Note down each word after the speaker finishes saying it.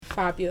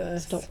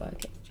Fabulous. Stop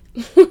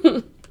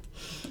working.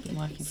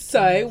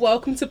 So,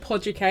 welcome to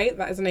Poducate.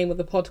 That is the name of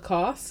the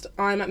podcast.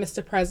 I'm at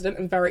Mr. President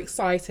and very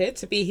excited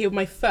to be here with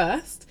my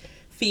first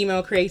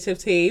female creative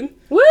team.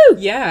 Woo!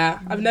 Yeah,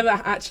 I've never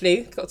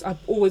actually I've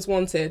always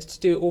wanted to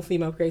do an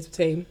all-female creative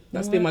team.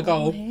 That's been my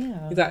goal.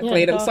 Yeah. Exactly. Yeah,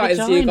 And I'm excited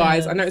to see you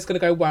guys. vaginas. I know it's going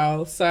to go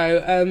well.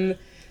 So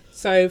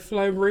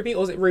Flo and Ruby,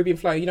 or is it Ruby and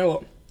Flo? You know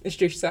what?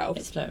 Introduce yourselves.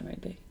 It's Flo and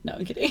Ruby. No,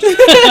 I'm kidding.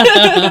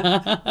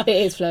 It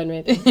is Flo and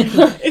Ruby.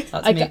 That's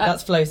me. I-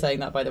 That's Flo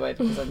saying that, by the way,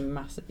 because I'm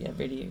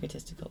really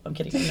egotistical. I'm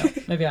kidding. I'm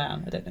not. Maybe I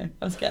am. I don't know.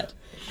 I'm scared.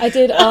 I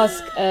did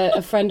ask a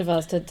friend of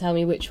ours to tell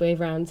me which way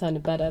round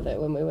sounded better,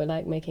 that when we were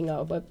like making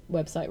our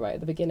website right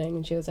at the beginning,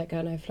 and she was like,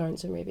 "Oh no,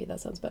 Florence and Ruby,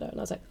 that sounds better." And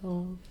I was like,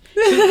 "Oh."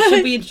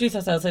 Should we introduce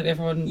ourselves so that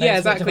everyone knows? Yeah,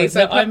 exactly.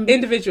 So I'm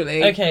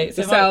individually, okay.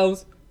 So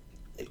yourselves,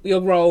 your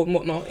role and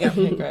whatnot. Yeah.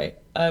 Okay, great.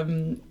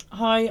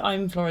 Hi,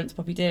 I'm Florence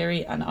Poppy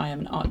Deary, and I am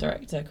an art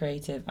director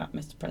creative at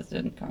Mr.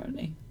 President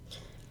currently.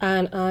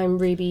 And I'm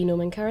Ruby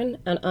Norman Curran,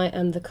 and I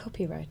am the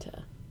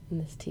copywriter in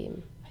this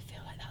team. I feel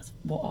like that's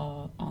what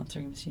our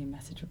answering machine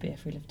message would be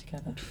if we lived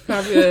together.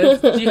 Fabulous.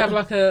 Do you have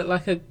like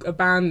a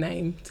band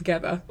name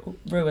together?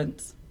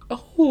 Ruins.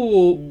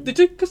 Oh, did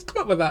you just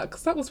come up with that?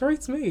 Because that was very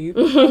smooth.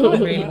 I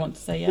really want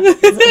to say yes.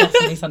 It's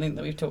definitely something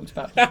that we've talked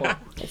about before.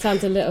 It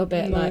sounds a little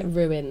bit like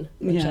Ruin,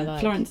 which I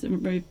like. Florence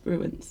and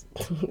Ruins.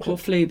 Or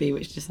Fluby,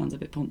 which just sounds a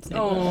bit poncy.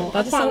 Oh,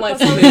 I That just quite like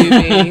sounds-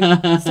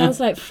 Fluby. Sounds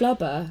like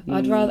Flubber.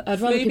 I'd rather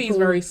Fluby's people.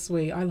 very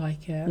sweet. I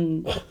like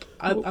it.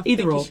 I Either think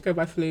you or. should go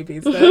by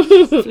Flubies. Though.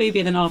 Fluby,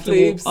 and then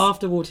Flubes.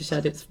 after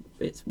Watershed, it's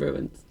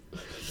Ruins.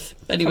 Coming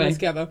Anyway,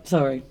 together.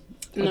 sorry.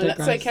 No, I that's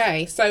digress.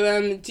 okay.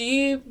 So, do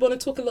you want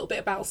to talk a little bit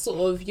about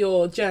sort of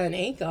your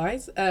journey,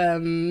 guys?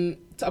 To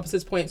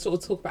opposite's point,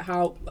 sort of talk about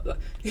how,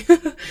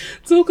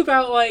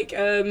 like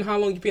how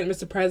long you've been at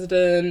Mr.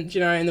 President,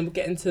 you know, and then we'll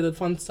get into the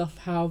fun stuff,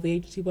 how the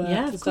agency works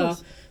Yeah, and of stuff.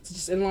 course. So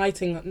just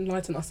enlighten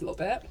us a little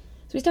bit.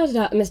 So we started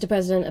out at Mr.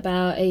 President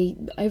about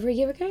over a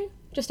year ago?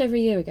 Just over a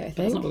year ago, I That's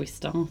think. not where we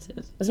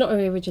started. That's not where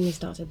we originally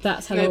started.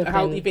 That's how No, long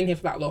how we've you've been. been here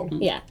for that long?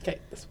 Yeah. Okay.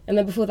 And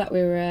then before that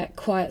we were at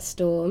Quiet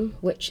Storm,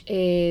 which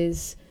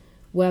is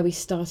where we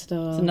started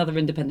our It's another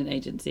independent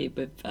agency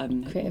with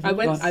creative. I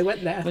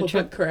went there for When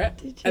Tre- Book Crit,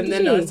 Did you? and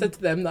then Did I you? said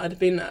to them that I'd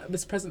been at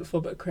Mr. President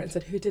for Book Crit, and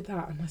said, "Who did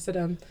that?" And I said,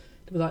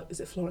 they were like, "Is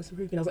it Florence and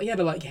Ruby?" And I was like, "Yeah."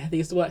 They're like, "Yeah, they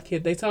used to work here.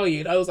 They tell you."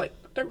 And I was like,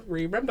 "I don't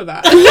really remember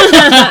that."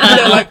 And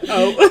they're like,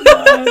 "Oh."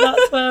 No,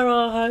 that's where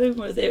our home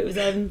was. It was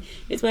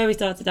it's where we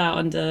started out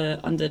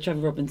under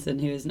Trevor Robinson,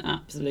 who is an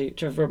absolute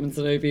Trevor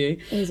Robinson OBE, It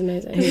was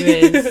amazing. who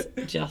is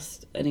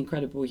just an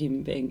incredible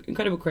human being,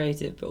 incredible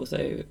creative, but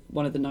also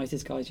one of the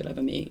nicest guys you'll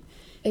ever meet.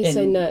 He's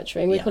so in-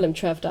 nurturing. We yeah. call him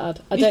Trev Dad.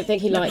 I don't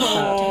think he likes that.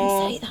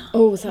 Don't say that.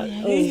 Oh, was that?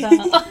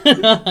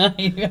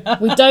 Oh.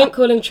 We don't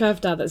call him Trev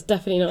Dad. That's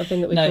definitely not a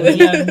thing that we No, call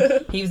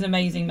him. he was an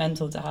amazing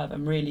mentor to have,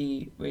 and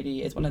really,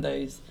 really is one of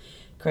those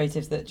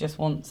creatives that just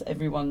wants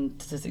everyone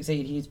to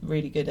succeed. He's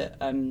really good at,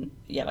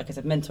 like I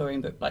said,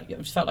 mentoring, but like it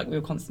just felt like we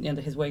were constantly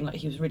under his wing. Like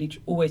he was really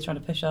always trying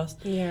to push us,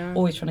 Yeah.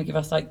 always trying to give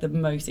us like the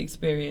most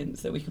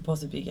experience that we could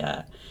possibly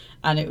get,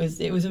 and it was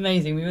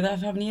amazing. We were there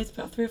for how many years?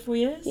 About 3 or 4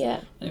 years. Yeah.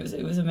 And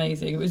it was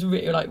amazing. It was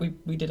really like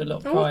we did a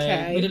lot of crying.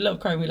 Okay. We did a lot of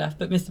crying. We left,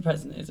 but Mr.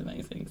 President is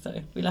amazing,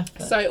 so we left.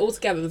 There. So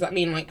altogether, does that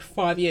mean like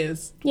 5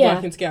 years Yeah.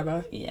 working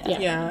together? yeah.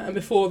 Yeah. And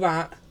before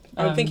that,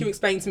 I think you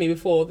explained to me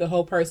before the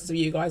whole process of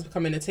you guys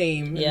becoming a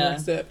team and Yeah. the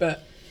rest of it,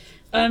 but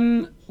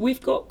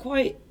We've got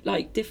quite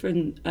like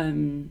different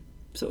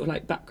sort of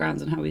like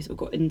backgrounds on how we sort of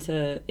got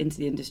into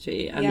the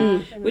industry,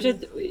 and which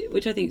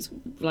I think is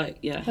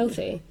like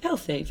Healthy.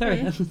 very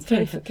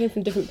healthy, Came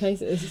from different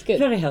places. It's good.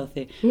 very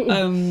healthy. Do you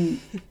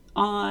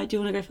want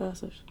to go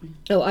first? Or should we?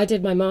 Oh, I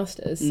did my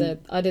masters. So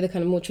I did a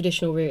kind of more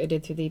traditional route. I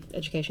did through the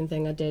education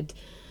thing.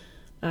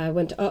 I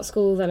went to art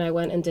school, then I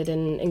went and did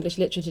an English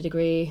literature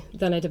degree,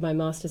 then I did my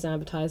masters in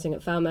advertising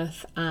at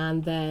Falmouth,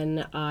 and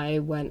then I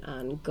went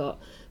and got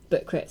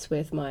book crits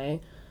with my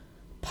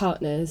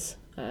partners,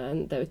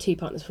 and there were 2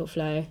 partners for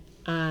Flo.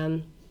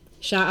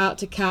 Shout out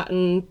to Kat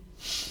and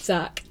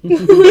Zach. I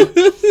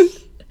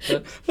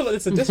feel like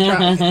it's a diss track.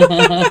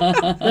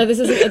 No, this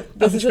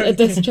isn't a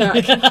diss track.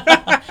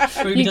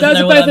 Ruby You doesn't guys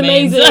know are what both that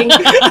means. amazing.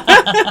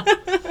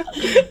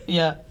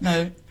 Yeah,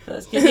 no,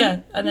 that's good.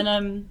 Yeah, and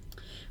then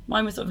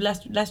mine was sort of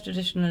less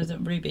traditional as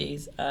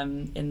Ruby's,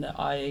 in that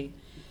I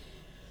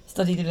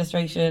studied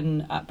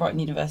illustration at Brighton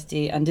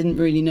University and didn't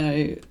really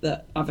know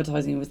that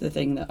advertising was the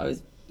thing that I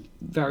was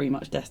very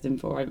much destined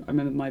for. I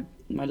remember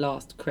my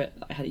last crit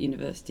that I had at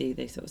university,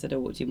 they sort of said, "Oh,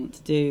 what do you want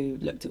to do?"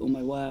 Looked at all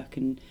my work,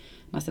 and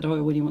I said,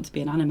 "Oh, well, you want to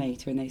be an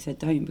animator?" And they said,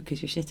 "Don't,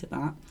 because you're shit at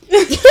that."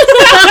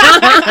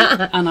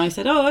 And I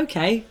said, "Oh,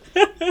 okay.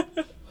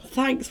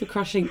 Thanks for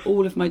crushing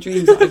all of my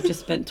dreams that I've just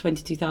spent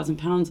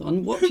 £22,000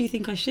 on. What do you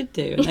think I should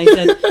do?"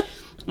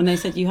 And they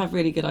said, "You have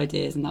really good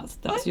ideas, and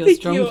that's your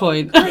strong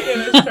point." Great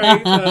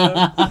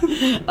illustrator.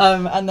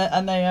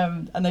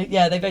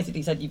 They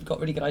basically said, "You've got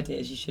really good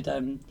ideas. You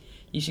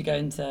should go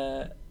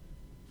into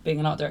being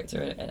an art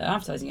director at an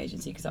advertising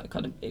agency, because that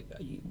kind of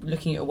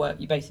looking at your work,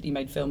 you basically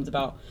made films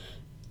about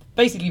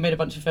basically made a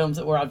bunch of films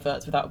that were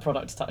adverts without a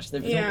product attached to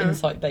them. It was all Yeah.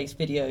 insight-based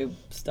video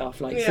stuff,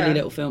 like Yeah. silly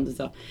little films and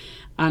stuff.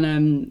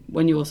 And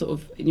when you're sort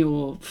of in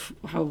your,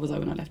 how old was I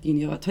when I left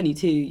uni? Like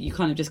 22, you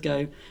kind of just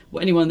go,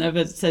 what anyone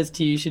ever says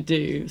to you should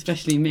do,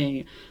 especially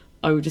me,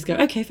 I would just go,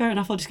 okay, fair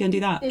enough, I'll just go and do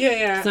that.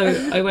 Yeah.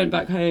 So I went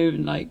back home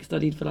and like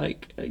studied for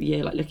like a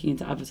year, like looking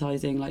into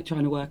advertising, like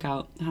trying to work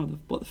out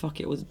what the fuck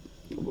it was,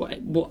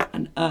 what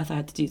on earth I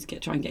had to do to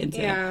try and get into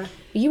it. Yeah.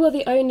 You are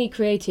the only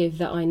creative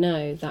that I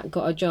know that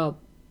got a job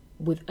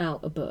without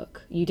a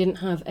book. You didn't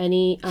have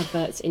any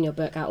adverts in your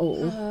book at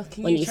all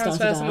Can when you you transfer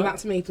started some of out. that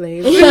to me,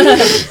 please?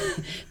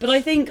 But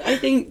I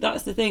think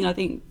that's the thing. I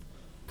think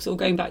sort of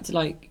going back to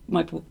like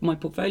my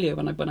portfolio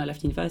when I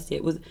left university,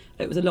 it was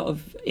a lot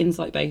of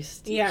insight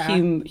based, Yeah.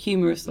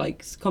 humorous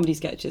like comedy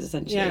sketches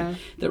essentially Yeah.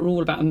 that were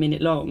all about a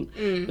minute long,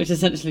 which is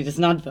essentially just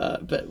an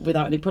advert but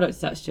without any product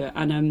attached to it.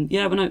 And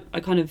when I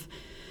kind of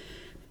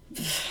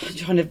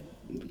trying to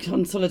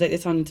consolidate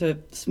this down into a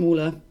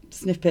smaller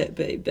snippet,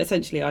 but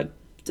essentially I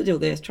did all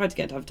this, tried to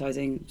get into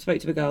advertising, spoke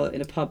to a girl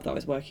in a pub that I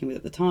was working with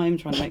at the time,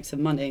 trying to make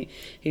some money,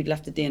 who'd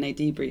left a DNA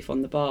debrief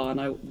on the bar,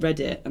 and I read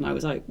it, and I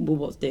was like, well,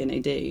 what's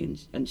DNA D?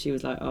 And she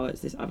was like, oh,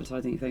 it's this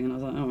advertising thing, and I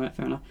was like, all right,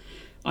 fair enough,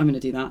 I'm going to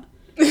do that.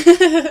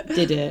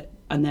 Did it,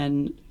 and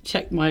then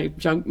checked my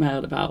junk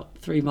mail about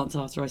 3 months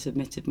after I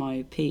submitted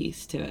my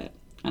piece to it,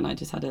 and I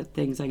just had a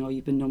thing saying, oh,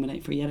 you've been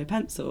nominated for a yellow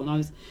pencil, and I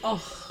was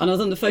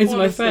on the phone to my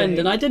honestly. friend,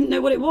 and I didn't know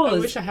what it was. I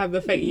wish I had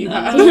the fate you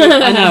had.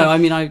 I know. I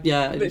mean, I'm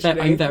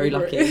Literally, very go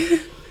for lucky.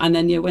 it. And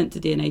then went to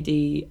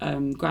DNAD,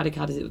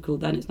 Gradicad as it was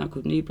called then. It's now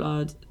called New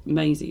Blood.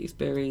 Amazing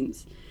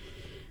experience.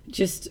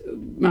 Just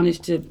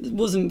managed to.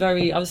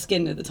 I was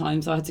skinned at the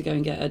time, so I had to go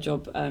and get a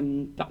job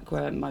back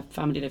where my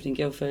family lived in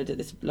Guildford at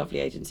this lovely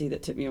agency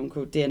that took me on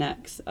called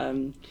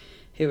DNX.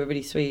 Who were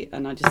really sweet,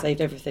 and I just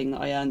saved everything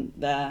that I earned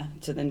there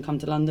to then come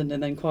to London,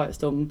 and then Quiet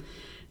Storm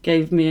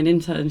gave me an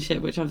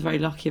internship, which I was very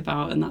lucky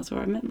about, and that's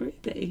where I met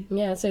Ruby.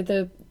 Yeah, so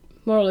the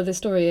moral of the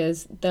story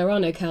is there are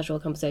no casual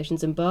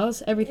conversations in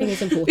bars. Everything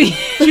is important.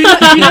 Do you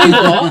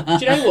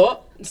know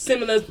what?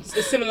 Similar.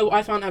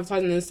 I found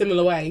advertising in a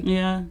similar way.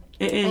 Yeah,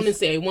 it is.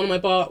 Honestly, one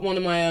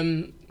of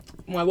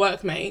my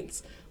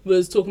workmates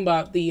was talking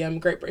about the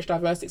Great British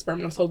Diversity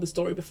Experiment. I've told this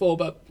story before,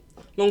 but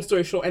long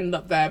story short, ended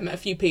up there, met a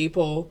few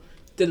people,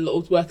 did a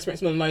little work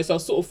experience with them. So I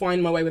was sort of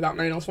finding my way without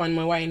knowing I was finding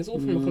my way, and it's all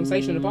from a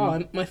conversation at a bar.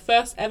 And my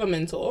first ever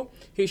mentor,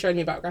 who showed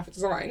me about graphic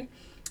design,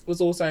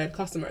 was also a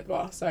customer at the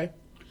bar. So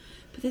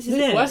But this is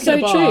it. work in So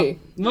a bar. true.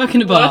 Work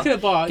in a bar. Work in a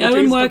bar. Go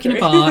and work in a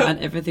bar, and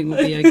everything will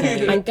be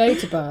okay. And go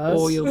to bars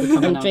Or you'll become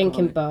an and drink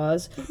in alcoholic.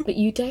 bars. But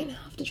you don't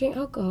have to drink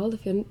alcohol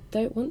if you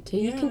don't want to.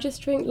 You Yeah. can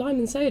just drink lime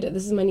and soda.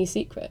 This is my new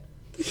secret.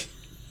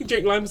 You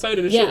drink lime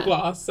soda in a Yeah. short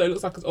glass, so it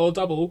looks like or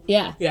double.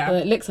 Yeah. Yeah.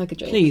 Well, it looks like a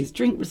drink. Please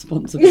drink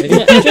responsibly.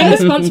 Yeah, drink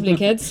responsibly,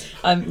 kids.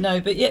 No,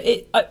 but yeah,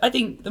 I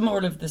think the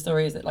moral of the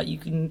story is that like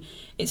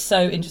it's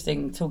so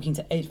interesting talking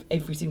to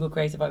every single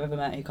creative I've ever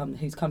met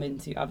who's come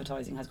into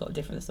advertising has got a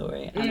different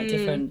story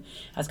and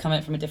has come at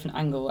it from a different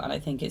angle, and I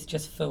think it's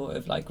just full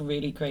of like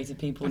really creative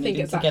people I think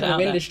needing it's to that get kind out of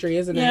there. industry,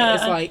 isn't it? Yeah,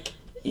 It's like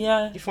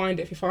Yeah, you find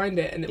it if you find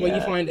it, and when you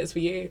Yeah. find it, it's for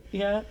you.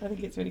 yeah, I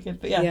think it's really good.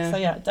 But Yeah.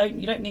 so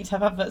you don't need to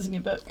have adverts in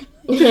your book.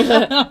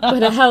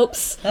 But it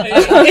helps.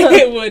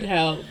 It would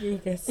help.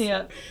 Yes.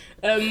 Yeah.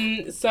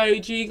 So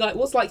do you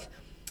what's like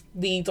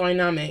the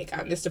dynamic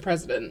at Mr.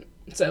 President?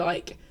 So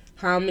like,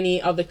 how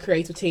many other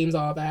creative teams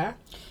are there?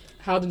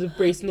 How do the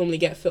briefs normally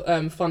get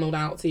funneled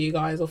out to you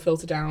guys or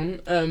filtered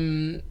down? How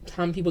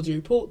many people do you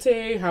report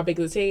to? How big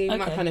is the team? That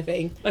Okay. kind of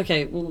thing.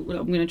 Okay, well,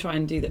 I'm going to try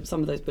and do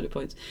some of those bullet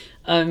points.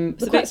 We're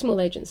So quite a small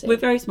agency. we're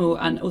very small,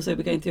 and also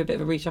we're going through a bit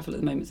of a reshuffle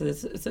at the moment. So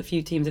there's a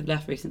few teams have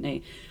left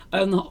recently.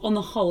 On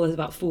the whole, there's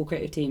about 4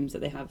 creative teams that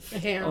they have.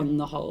 Okay, yeah. On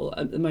the whole,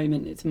 at the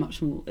moment, it's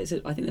much more. I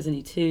think there's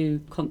only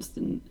 2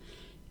 constant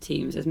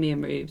teams. There's me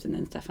and Rubes, and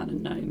then Stefan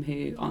and Gnome,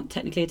 who aren't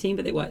technically a team,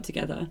 but they work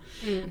together.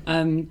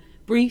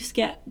 Briefs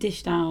get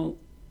dished out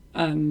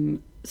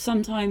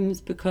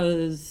sometimes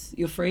because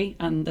you're free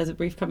and there's a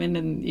brief come in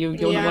and you're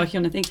not Yeah. working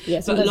on a thing. Yeah,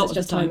 But sometimes a lot it's of the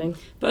just time, timing.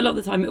 But a lot of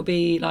the time it'll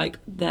be like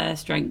their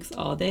strengths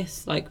are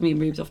this. Like me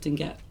and Rubes often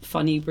get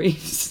funny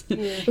briefs,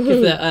 'cause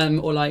they're,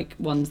 or like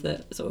ones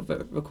that sort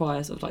of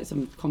require sort of like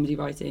some comedy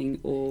writing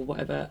or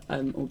whatever,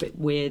 or a bit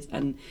weird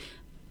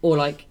or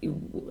like,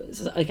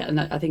 and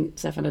I think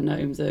Stefan and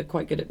Gnomes are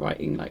quite good at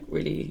writing like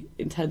really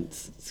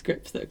intense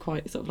scripts that are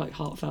quite sort of like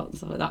heartfelt and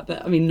stuff like that.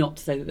 But I mean, not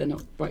to say that they're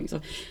not writing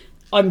stuff.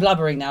 I'm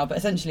blabbering now, but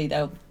essentially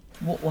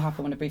what will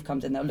happen when a brief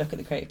comes in, they'll look at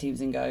the creative teams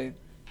and go,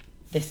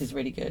 this is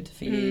really good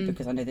for you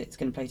because I know that it's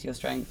going to play to your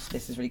strengths.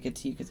 This is really good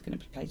to you because it's going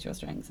to play to your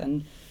strengths.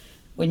 And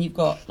when you've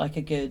got like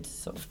a good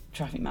sort of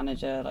traffic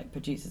manager, like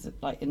producers,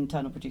 like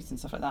internal producers and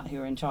stuff like that, who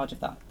are in charge of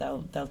that,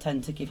 they'll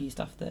tend to give you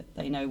stuff that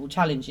they know will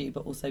challenge you,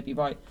 but also be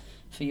right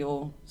for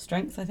your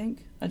strengths. I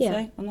think I'd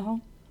say on the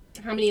whole.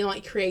 How many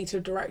like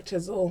creative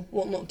directors or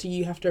whatnot do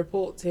you have to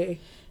report to?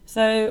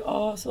 So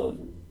our sort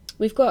of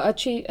We've got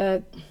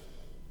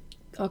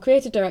our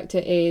creative director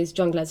is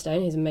John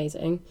Gladstone, who's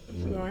amazing.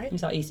 Right.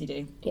 who's our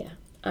ECD. Yeah.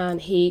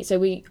 And so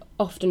we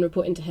often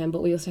report into him,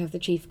 but we also have the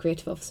chief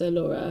creative officer,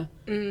 Laura,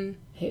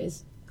 who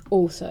is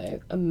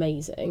also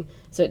amazing.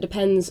 So it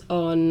depends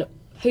on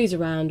who's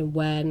around and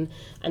when,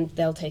 and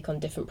they'll take on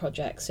different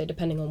projects. So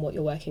depending on what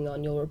you're working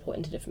on, you'll report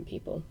into different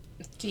people.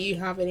 Do you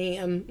have any?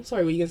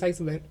 Sorry, were you gonna say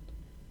something?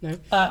 No.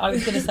 I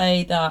was going to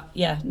say that,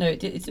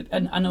 it's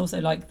and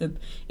also like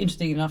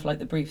interesting enough, like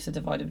the briefs are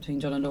divided between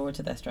John and Laura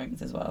to their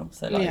strengths as well.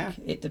 So like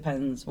it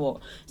depends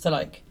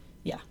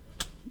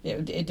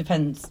it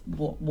depends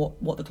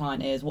what the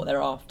client is, what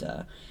they're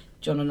after.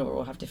 John and Laura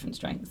will have different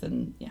strengths,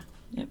 and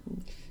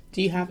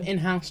Do you have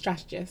in-house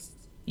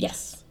strategists?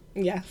 Yes.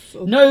 Yes.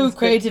 No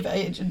creative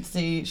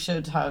agency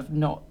should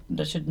not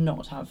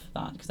have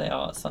that, because they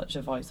are such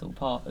a vital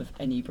part of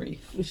any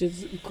brief. Which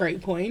is a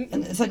great point.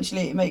 And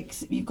essentially it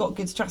makes, you've got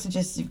good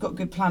strategists, you've got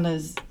good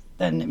planners,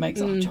 then it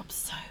makes our job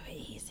so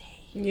easy.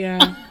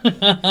 Yeah.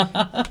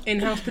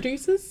 In-house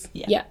producers?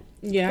 Yeah.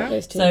 Yeah.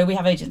 Those two. So we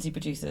have agency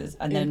producers,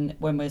 and then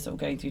when we're sort of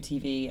going through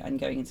TV and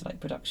going into like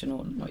production,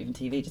 or not even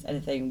TV, just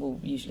anything, we'll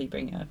usually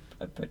bring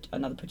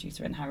another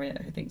producer in, Harriet,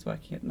 who I think's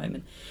working at the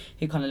moment,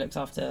 who kind of looks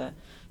after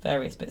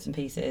various bits and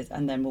pieces,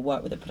 and then we'll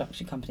work with a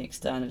production company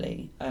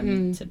externally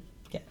to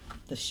get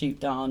the shoot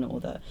done,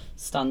 or the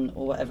stunt,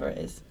 or whatever it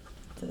is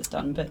that's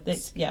done. But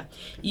it's,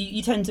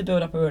 you tend to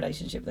build up a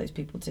relationship with those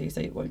people too,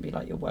 so it won't be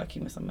like you're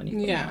working with someone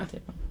you've got no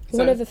idea.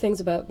 One of the things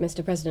about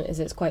Mr. President is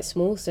it's quite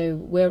small, so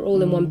we're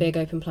all in one big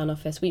open plan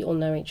office. We all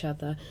know each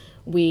other.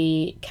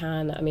 We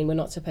can, I mean, we're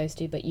not supposed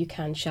to, but you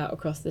can shout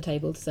across the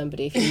table to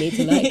somebody if you need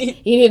to,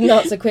 like, you need an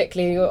answer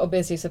quickly. You're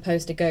obviously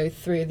supposed to go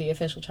through the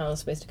official channel,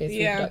 supposed to go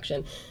through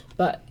production,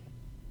 but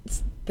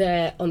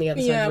they're on the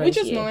other side of the road. Which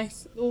is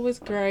nice. Always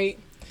great.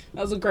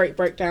 That was a great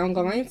breakdown,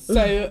 guys.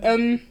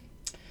 So,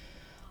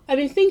 I've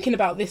been thinking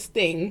about this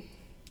thing.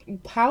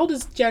 How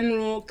does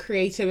general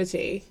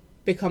creativity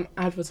become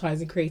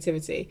advertising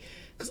creativity?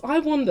 Because I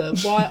wonder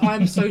why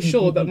I'm so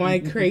sure that my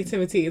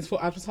creativity is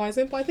for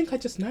advertising, but I think I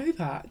just know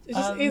that. It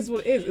just is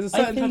what it is. It's a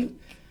certain type of...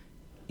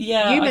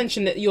 You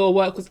mentioned that your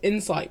work was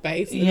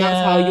insight-based, and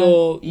that's how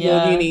your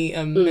uni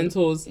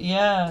mentors...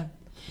 Yeah.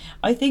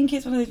 I think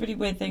it's one of those really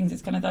weird things.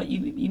 It's kind of like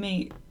you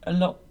meet a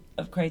lot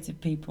of creative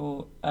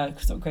people,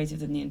 sort of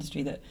creatives in the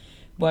industry that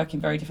work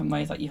in very different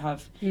ways. Like you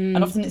have,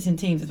 and often it's in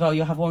teams as well,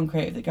 you'll have one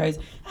creative that goes,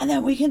 and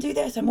then we can do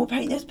this, and we'll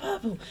paint this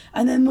purple,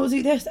 and then we'll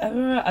do this,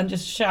 and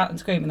just shout and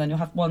scream. And then you'll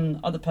have one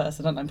other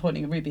person, and I'm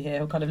pointing at Ruby here,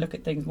 who'll kind of look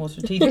at things more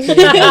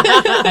strategically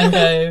and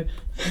go,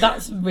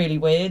 that's really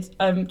weird.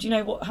 Do you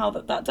know how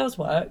that does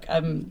work?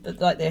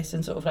 Like this,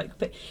 and sort of like,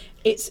 but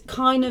it's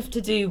kind of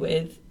to do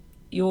with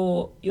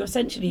you're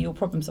essentially your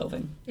problem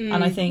solving.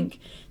 And I think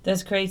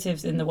there's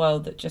creatives in the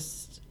world that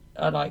just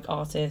are like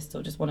artists,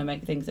 or just want to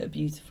make things that are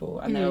beautiful,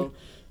 and they'll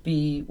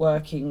be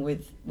working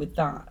with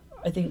that.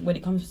 I think when it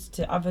comes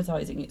to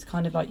advertising, it's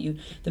kind of like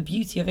the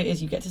beauty of it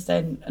is you get to stay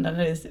in, and I know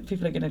this,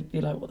 people are going to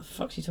be like, what the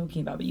fuck's she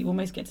talking about? But you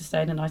almost get to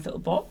stay in a nice little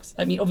box.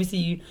 I mean, obviously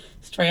you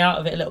stray out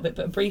of it a little bit,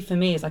 but a brief for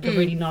me is like a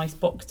really nice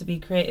box to be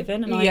creative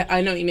in. And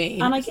I know what you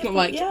mean. And it's not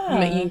like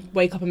you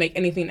wake up and make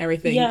anything and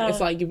everything. Yeah. It's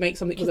like you make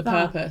something with a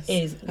purpose.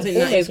 I think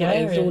that is what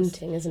it is.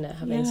 Daunting, isn't it?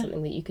 Having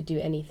something that you could do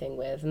anything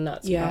with, and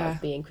that's part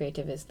of being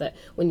creative, is that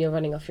when you're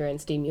running off your own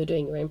steam, you're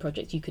doing your own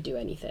project, you could do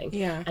anything.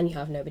 Yeah. And you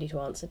have nobody to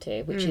answer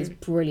to, which is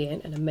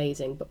brilliant and amazing,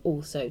 but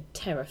also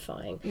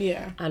terrifying.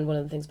 Yeah. And one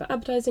of the things about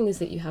advertising is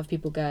that you have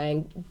people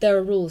going, there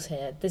are rules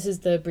here. This is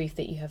the brief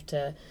that you have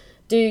to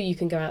do. You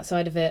can go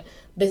outside of it.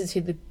 This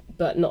is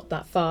but not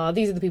that far.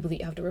 These are the people that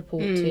you have to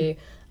report to.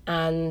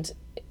 And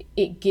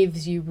it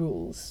gives you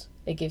rules.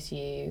 It gives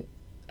you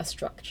a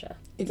structure.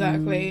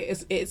 Exactly.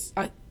 It's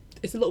a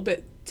little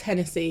bit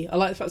tennis-y. I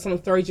like the fact that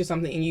someone throws you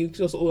something and you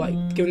just sort of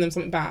like giving them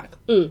something back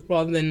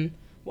rather than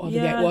what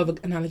other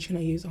analogy can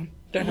I use on?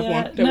 Don't have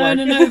one. Don't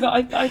worry. No.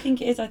 But I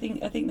think it is. I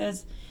think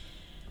there's.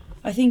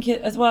 I think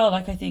it as well,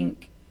 like I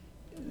think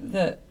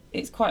that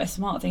it's quite a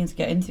smart thing to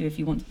get into if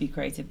you want to be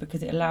creative,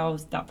 because it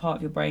allows that part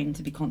of your brain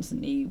to be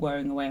constantly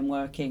whirring away and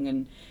working,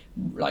 and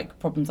like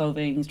problem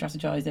solving,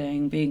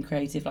 strategizing, being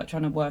creative, like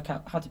trying to work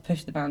out how to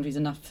push the boundaries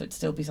enough for it to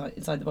still be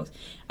inside the box.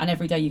 And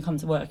every day you come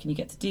to work and you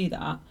get to do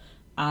that.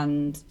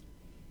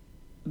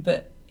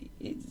 But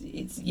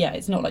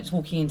it's not like just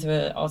walking into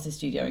an artist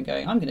studio and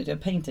going, I'm going to do a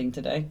painting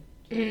today.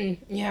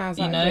 Yeah,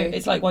 exactly. You know,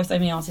 it's like why so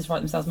many artists write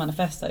themselves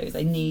manifestos.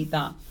 They need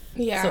that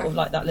sort of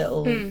like that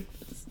little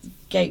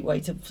gateway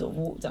to sort of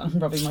walk down. I'm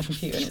rubbing my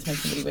computer and it's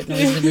making really weird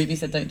noises. And Ruby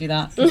said don't do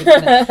that. So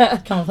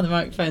come off on the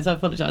microphone, so I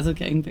apologise. I'm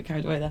getting a bit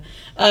carried away there.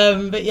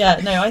 But yeah,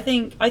 no, I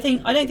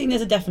don't think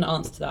there's a definite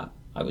answer to that,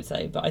 I would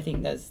say, but I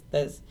think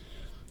there's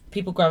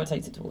people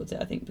gravitated towards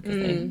it, I think, because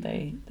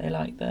they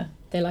like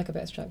they like a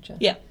bit of structure.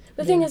 Yeah.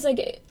 The thing is,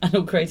 like, and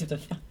all creatives are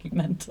fucking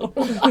mental.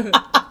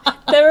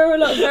 There are a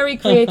lot of very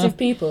creative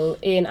people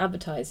in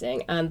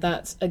advertising, and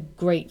that's a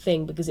great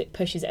thing because it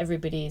pushes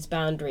everybody's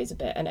boundaries a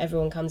bit, and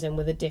everyone comes in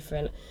with a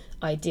different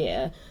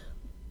idea.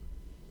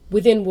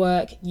 Within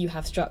work, you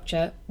have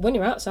structure. When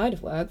you're outside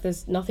of work,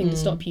 there's nothing to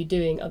stop you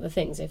doing other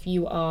things. If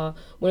you are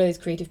one of those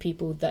creative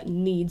people that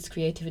needs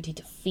creativity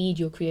to feed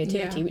your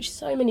creativity, which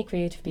so many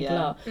creative people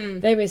are,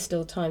 there is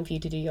still time for you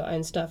to do your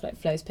own stuff. Like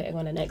Flo's putting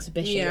on an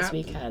exhibition this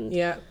weekend.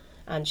 Yeah.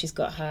 and she's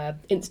got her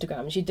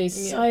Instagram. She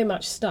does so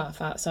much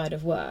stuff outside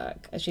of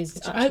work. She's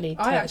actually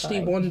I actually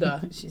terrifying.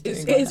 wonder. She's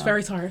It doing is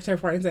right very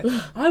terrifying, isn't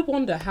it? I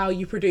wonder how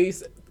you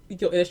produce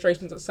your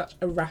illustrations at such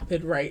a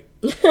rapid rate.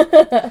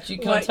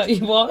 Can I tell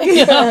you what?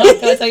 Can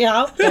I tell you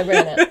how? Don't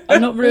ruin it.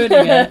 I'm not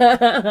ruining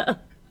it.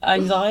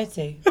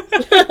 Anxiety.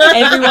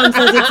 Everyone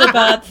says it's a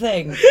bad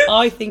thing.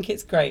 I think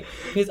it's great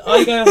because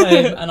I go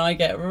home and I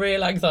get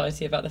real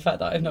anxiety about the fact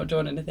that I've not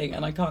drawn anything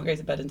and I can't go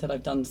to bed until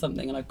I've done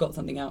something and I've got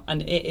something out,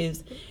 and it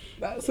is.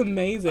 That's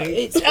amazing.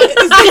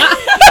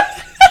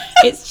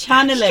 It's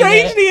channeling.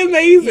 Strangely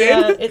amazing.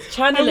 Yeah, it's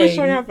channeling. I wish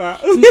I had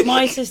that.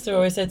 My sister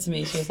always said to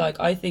me, she was like,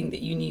 I think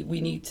that we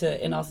need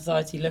to, in our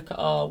society, look at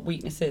our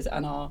weaknesses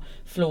and our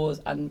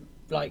flaws and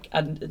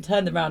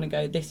turn them around and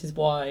go, this is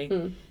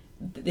why.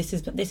 This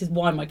is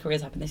why my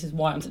career's happened. This is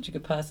why I'm such a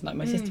good person. Like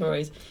my sister's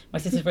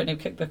written a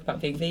cookbook about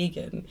being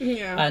vegan,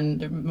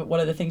 and one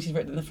of the things she's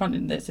written in the front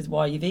of this is,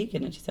 why are you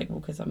vegan? And she's like,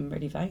 well, because I'm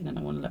really vain and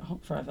I want to look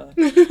hot forever.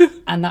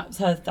 And that was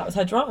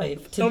her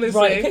drive to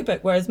write a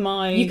cookbook. Whereas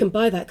you can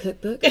buy that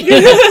cookbook.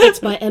 It's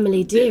by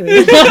Emily Deary.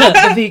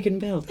 The Vegan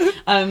Build. Do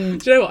you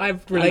know what? I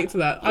relate to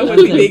that. I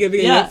want to be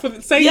vegan for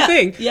the same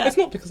thing. Yeah. It's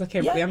not because I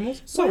care about the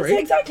animals. Sorry. Well,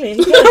 exactly. I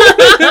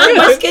want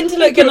my skin to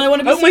look good and I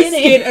want to be my skinny.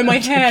 skin and my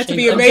hair to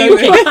be I'm amazing.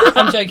 joking.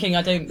 I'm joking.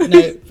 I don't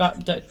know.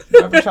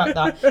 Don't retract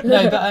that.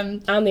 No, but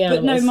and the But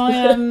animals.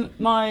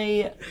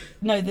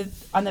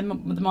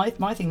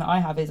 my thing that I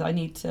have is I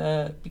need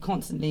to be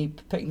constantly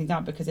putting things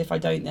out, because if I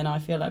don't, then I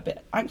feel a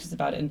bit anxious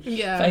about it. And for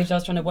ages I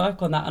was trying to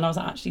work on that, and I was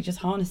like, actually just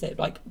harness it,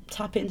 like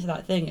tap into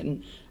that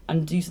thing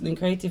and do something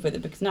creative with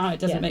it, because now it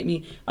doesn't make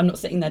me. I'm not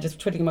sitting there just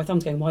twiddling my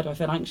thumbs going, why do I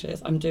feel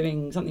anxious? I'm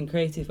doing something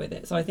creative with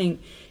it. So I think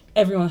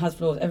everyone has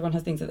flaws, everyone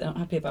has things that they're not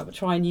happy about, but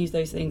try and use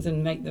those things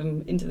and make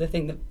them into the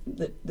thing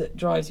that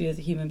drives you as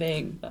a human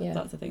being.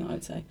 That's the thing I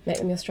would say. Make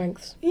them your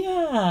strengths.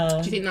 Yeah.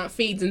 Do you think that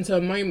feeds into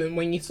a moment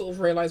when you sort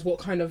of realise what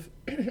kind of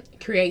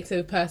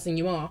creative person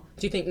you are?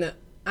 Do you think that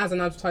as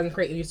an advertising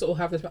creative you sort of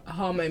have this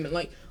aha moment,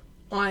 like,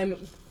 I'm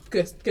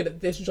good at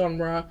this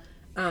genre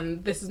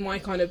and this is my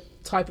kind of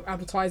type of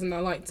advertising that I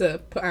like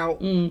to put out?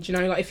 Do you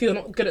know, like, if you're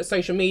not good at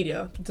social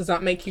media, does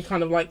that make you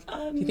kind of like,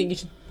 do you think you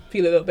should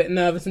feel a little bit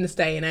nervous in this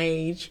day and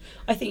age?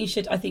 I think you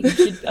should be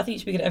good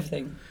at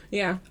everything.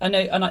 Yeah. I know,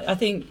 and I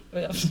think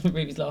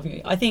Ruby's laughing at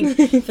you. I think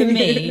for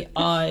me,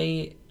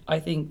 I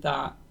think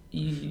that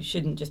you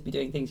shouldn't just be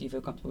doing things you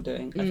feel comfortable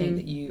doing. I think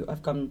that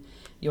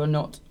you're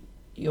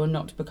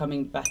not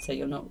becoming better,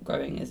 you're not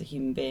growing as a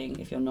human being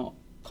if you're not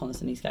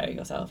constantly scaring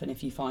yourself. And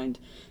if you find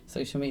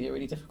social media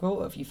really difficult,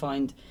 or if you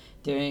find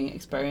doing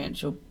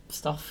experiential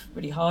stuff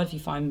really hard, if you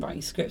find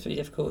writing scripts really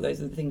difficult,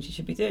 those are the things you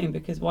should be doing,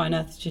 because why on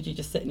earth should you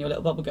just sit in your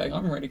little bubble going,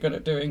 I'm really good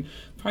at doing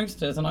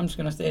posters and I'm just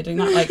going to stay doing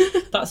that? Like,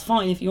 that's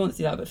fine if you want to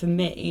do that, but for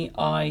me,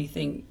 I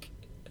think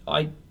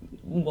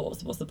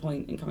what's the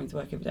point in coming to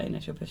work every day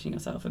unless you're pushing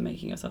yourself and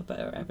making yourself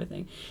better at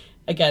everything?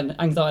 Again,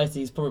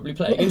 anxiety is probably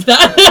playing into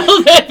that a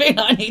little bit. Being,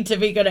 I need to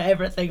be good at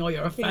everything or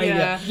you're a failure.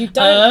 Yeah. You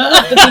don't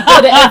have to be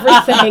good at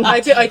everything. I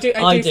do.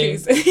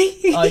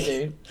 I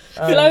do.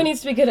 Flo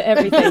needs to be good at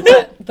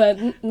everything,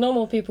 but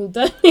normal people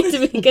don't need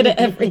to be good at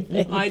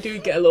everything. I do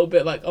get a little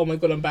bit like, oh my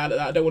god, I'm bad at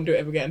that, I don't want to do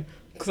it ever again,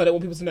 because I don't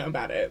want people to know I'm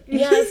bad at it.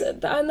 Yes,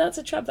 and that's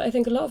a trap that I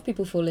think a lot of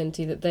people fall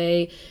into, that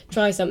they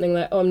try something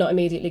like, oh, I'm not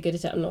immediately good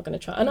at it, I'm not going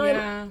to try. And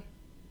I'm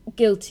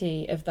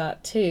guilty of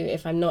that too.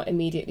 If I'm not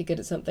immediately good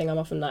at something, I'm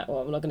often like, well,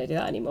 I'm not going to do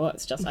that anymore.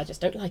 It's just, I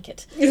just don't like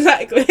it.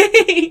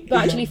 Exactly.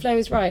 But actually, Flo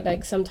is right.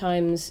 Like,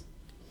 sometimes,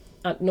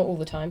 not all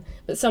the time,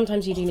 but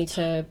sometimes you do need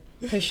to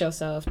push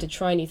yourself to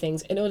try new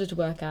things in order to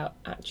work out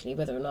actually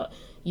whether or not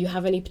you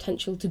have any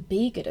potential to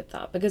be good at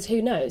that. Because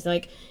who knows,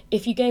 like,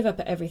 if you gave up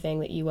at everything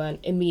that you weren't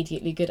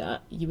immediately good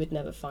at, you would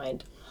never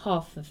find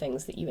half the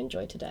things that you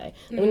enjoy today.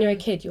 And when you're a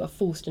kid, you are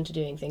forced into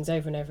doing things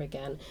over and over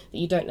again that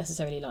you don't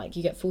necessarily like.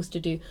 You get forced to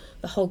do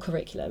the whole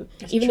curriculum,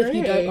 even if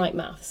you don't like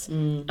maths.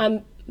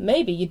 And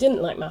maybe you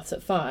didn't like maths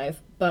at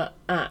 5, but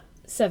at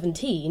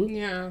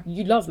 17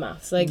 you love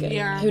maths. Like,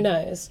 who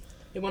knows?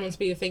 It went on to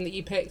be the thing that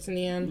you picked in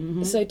the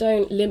end. So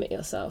don't limit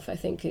yourself, I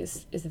think,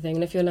 is the thing.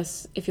 And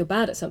if you're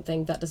bad at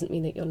something, that doesn't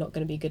mean that you're not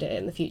going to be good at it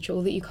in the future,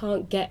 or that you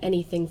can't get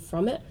anything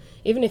from it.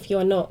 Even if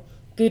you're not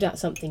good at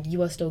something,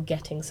 you are still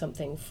getting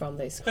something from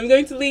those. I'm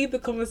going to lead the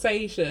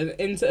conversation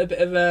into a bit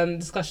of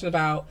discussion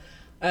about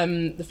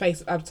the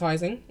face of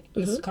advertising,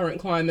 this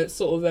current climate,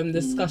 sort of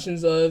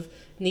discussions of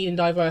needing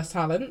diverse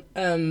talent.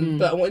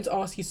 But I wanted to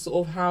ask you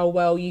sort of how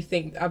well you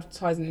think the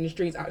advertising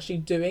industry is actually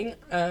doing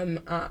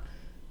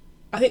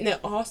I think they're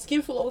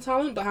asking for a lot of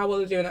talent, but how well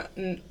they're doing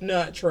at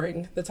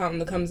nurturing the talent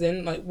that comes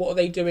in. Like, what are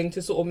they doing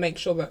to sort of make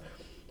sure that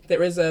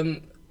there is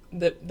that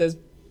there's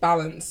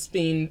balance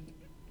being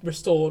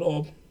restored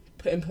or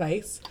put in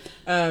place?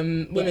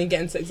 Women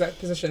get into exact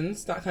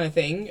positions, that kind of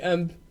thing.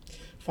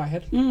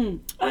 Firehead.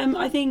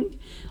 I think,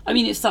 I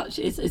mean, it's such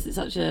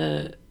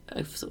a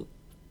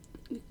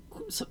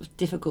sort of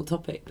difficult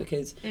topic,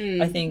 because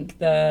I think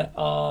there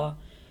are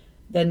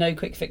there are no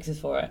quick fixes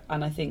for it,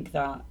 and I think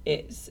that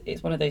it's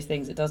one of those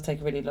things that does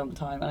take a really long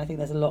time, and I think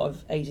there's a lot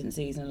of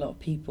agencies and a lot of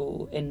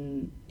people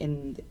in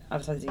the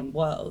advertising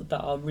world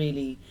that are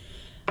really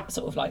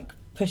sort of like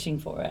pushing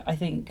for it. I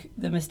think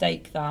the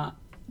mistake that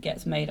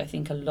gets made, I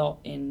think, a lot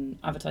in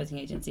advertising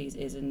agencies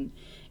is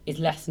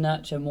less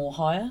nurture, more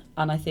hire,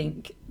 and I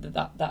think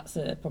that's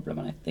a problem,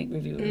 and I think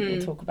Ruby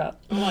will talk about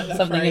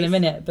something in a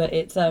minute, but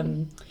it's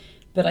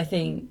but I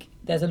think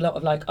there's a lot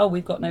of like, oh,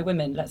 we've got no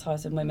women, let's hire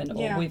some women,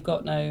 or we've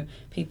got no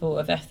people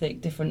of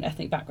different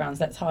ethnic backgrounds,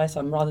 let's hire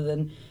some, rather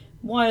than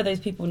why are those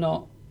people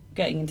not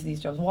getting into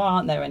these jobs, why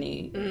aren't there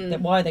any,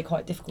 why are they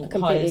quite difficult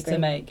hires to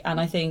make? And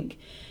I think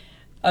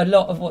a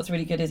lot of what's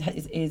really good is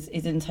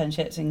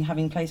internships and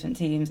having placement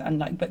teams, and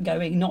like, but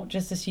going, not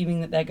just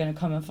assuming that they're going to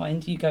come and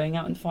find you, going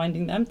out and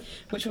finding them,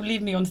 which will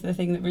lead me on to the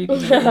thing that Ruby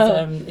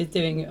is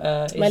doing.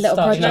 My little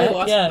project. You know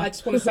what? I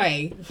just want to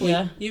say,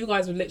 you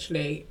guys were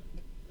literally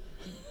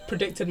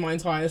predicted my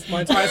entire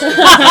script. Everything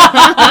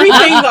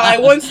that I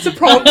wanted to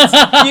prompt,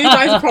 you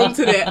guys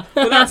prompted it,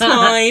 but that's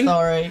fine.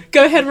 Sorry.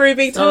 Go ahead,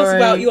 Ruby. Tell us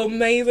about your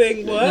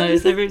amazing work. No,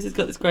 so Ruby's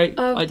got this great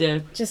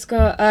idea. Just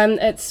got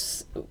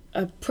it's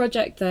a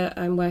project that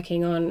I'm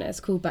working on.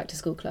 It's called Back to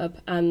School Club,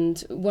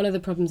 and one of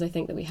the problems I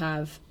think that we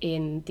have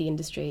in the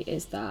industry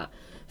is that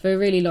for a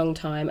really long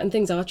time, and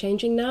things are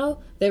changing now,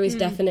 there is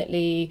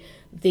definitely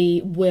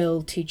the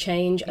will to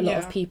change. A lot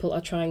of people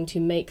are trying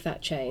to make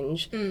that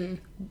change.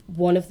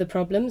 One of the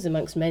problems,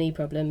 amongst many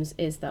problems,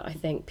 is that I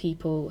think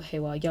people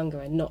who are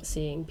younger are not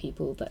seeing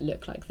people that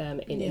look like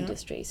them in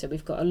industry. So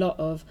we've got a lot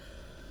of,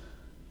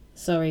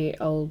 sorry,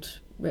 old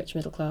rich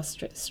middle class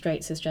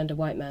straight cisgender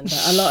white men,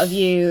 but a lot of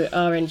you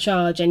are in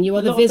charge, and you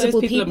are the visible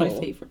people. Are my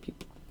favourite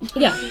people.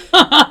 Yeah,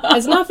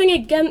 there's nothing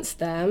against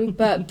them,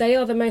 but they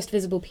are the most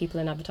visible people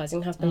in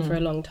advertising, have been for a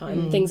long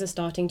time. Things are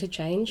starting to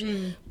change,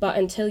 but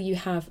until you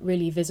have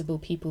really visible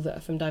people that are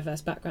from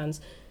diverse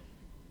backgrounds,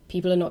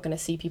 people are not going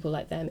to see people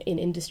like them in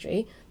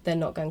industry. They're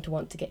not going to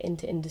want to get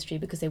into industry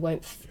because they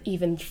won't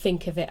even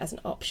think of it as an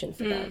option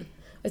for them.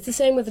 It's the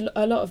same with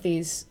a lot of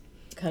these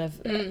kind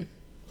of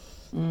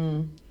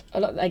a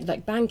lot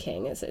like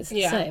banking. It's the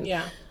same.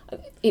 Yeah,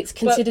 it's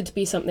considered to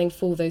be something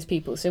for those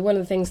people. So one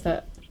of the things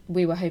that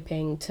we were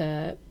hoping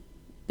to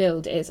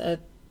build is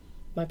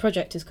my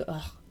project is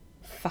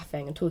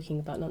faffing and talking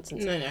about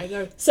nonsense. No,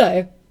 go.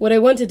 So what I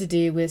wanted to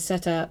do was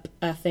set up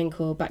a thing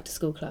called Back to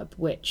School Club,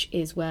 which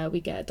is where we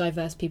get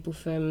diverse people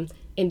from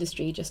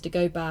industry just to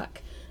go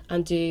back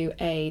and do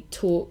a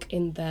talk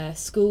in their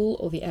school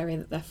or the area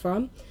that they're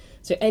from.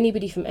 So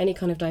anybody from any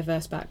kind of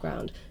diverse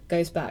background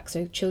goes back,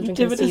 so children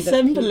can see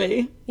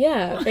assembly.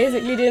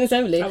 Basically do an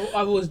assembly.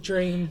 I've always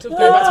dreamed of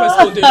going back to my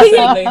school doing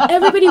assembly.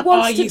 Everybody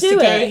wants to do it. I used to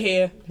go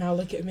here. Now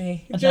look at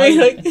me.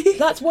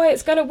 That's why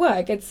it's going to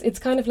work. It's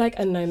kind of like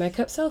a no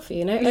makeup selfie,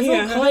 you know.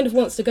 Everyone kind of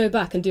wants to go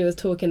back and do a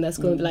talk in their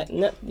school and be like,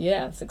 no,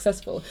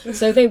 successful.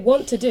 So they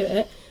want to do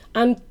it,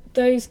 and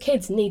those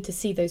kids need to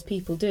see those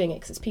people doing it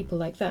because it's people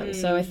like them.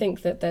 So I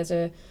think that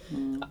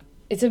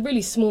it's a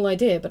really small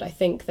idea, but I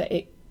think that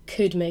it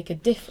could make a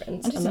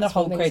difference. And the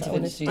whole creative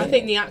industry. I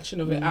think the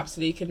action of it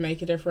absolutely could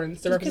make a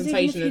difference. The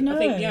representation, I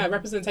think,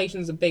 representation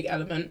is a big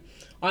element.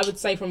 I would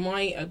say, from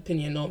my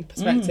opinion or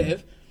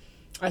perspective,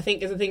 I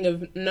think it's a thing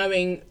of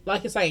knowing,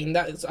 like you're saying,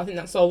 I think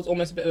that solves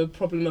almost a bit of a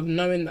problem of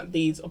knowing that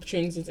these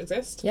opportunities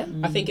exist. Yeah.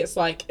 I think it's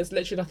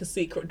literally like a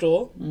secret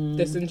door,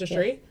 this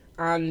industry,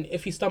 and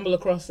if you stumble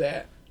across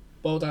it,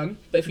 well done.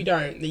 But if you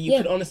don't, then you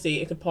could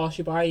honestly, it could pass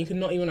you by. You could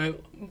not even know.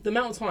 The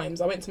amount of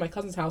times I went to my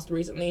cousin's house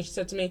recently, and she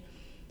said to me,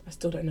 I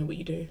still don't know what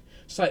you do.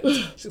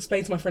 Just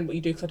explain to my friend what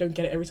you do because I don't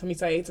get it every time you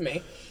say it to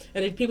me.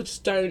 And if people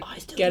just don't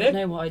get it. I don't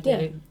know what I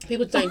do.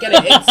 People don't get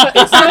it.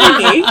 It's so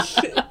niche.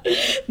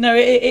 No,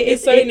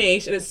 it's so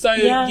niche and it's so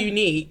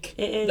unique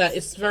that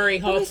it's very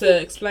hard to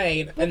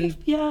explain and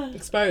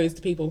expose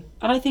to people.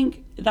 And I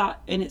think that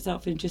in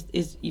itself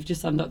you've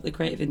just summed up the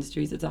creative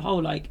industries as a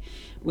whole. Like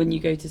when you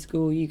go to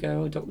school, you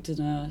go, doctor,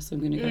 nurse, I'm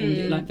going to go and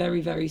do like very,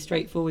 very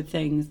straightforward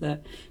things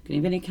that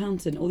going to be an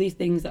accountant, all these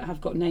things that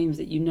have got names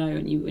that you know,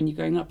 and when you're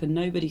growing up and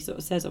nobody sort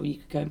of says, oh, you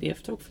could go and be a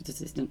photographer's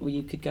assistant, or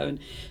you could go and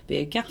be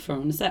a gaffer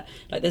on a set.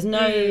 Like there's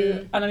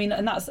no, and I mean,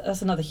 and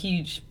that's another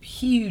huge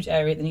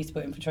area that needs to be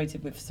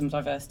infiltrated with some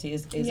diversity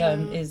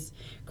is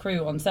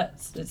crew on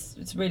sets.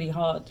 It's really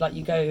hard. Like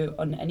you go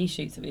on any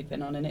shoots that we've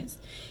been on, and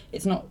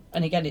it's not,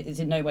 and again, it's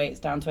in no way it's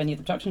down to any of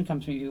the production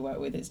companies we work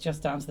with. It's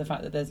just down to the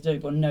fact that there's no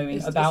one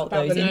knowing about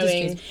those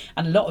industries,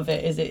 and a lot of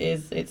it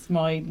it's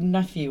my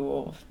nephew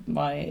or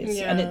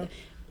my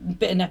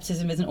bit of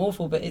nepotism isn't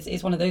awful, but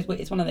it's one of those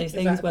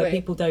things where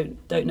people don't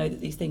know that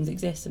these things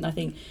exist. And I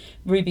think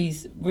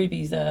Ruby's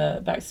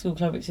Back to School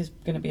Club, which is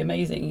going to be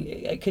amazing,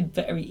 it could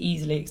very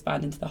easily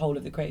expand into the whole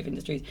of the creative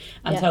industries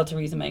and tell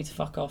Theresa May to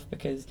fuck off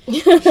because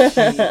she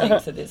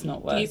thinks that it's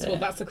not worth it.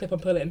 That's the clip I'm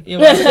pulling.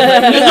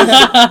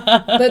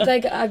 But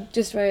like I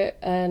just wrote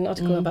an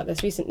article about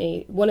this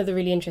recently. One of the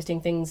really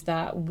interesting things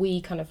that we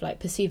kind of like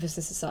perceive as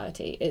a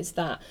society is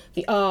that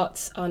the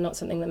arts are not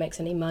something that makes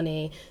any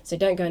money, so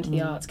don't go into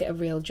the arts, get a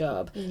real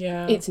job.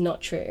 Yeah. It's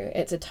not true.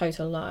 It's a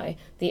total lie.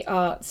 The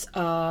arts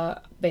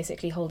are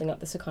basically holding up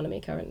this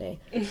economy currently.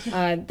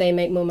 They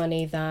make more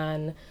money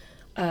than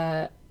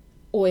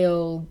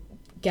oil,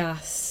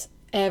 gas,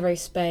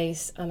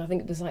 aerospace, and I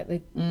think it was like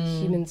the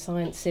human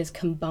sciences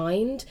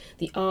combined.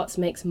 The arts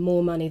makes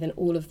more money than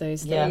all of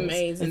those things. Yeah,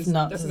 amazing. it's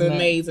nuts, That's an isn't it?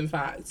 amazing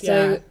fact.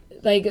 So, Yeah.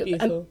 like,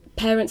 Beautiful.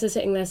 parents are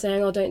sitting there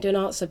saying, "Oh, don't do an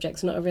art subject.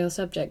 It's not a real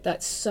subject."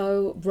 That's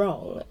so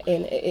wrong.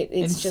 It's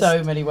in just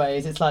so many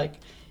ways. It's like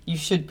you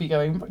should be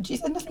going,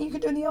 geez, there's nothing you can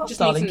do in the arts, Just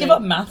darling. need to Give know.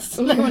 up maths.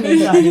 No one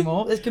needs that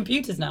anymore. There's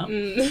computers now.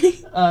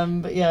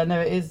 Mm. But yeah,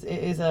 no, it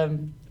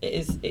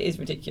is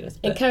ridiculous.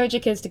 But encourage your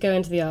kids to go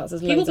into the arts.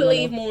 There's People loads of money.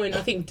 believe more in,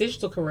 I think,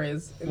 digital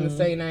careers in this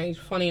day and age,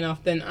 funny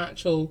enough, than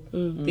actual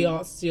the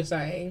arts you're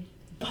saying.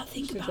 but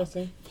think about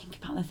Interesting.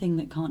 the thing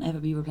that can't ever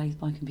be replaced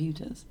by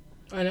computers.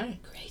 I know.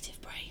 Creative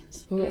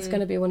brains. Well, it's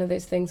going to be one of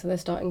those things where they're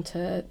starting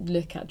to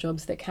look at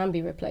jobs that can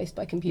be replaced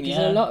by computers.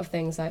 Yeah. And a lot of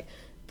things like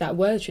that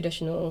were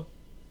traditional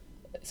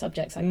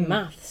subjects like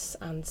maths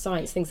and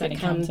science, things Be an that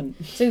can.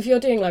 accountant. So if you're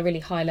doing like really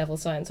high level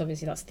science,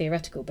 obviously that's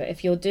theoretical. But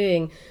if you're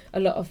doing a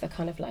lot of the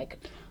kind of like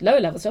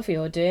lower level stuff,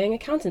 you're doing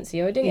accountancy,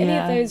 you're doing any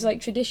of Yeah. those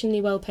like traditionally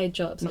well paid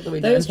jobs. Not that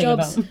we know Those anything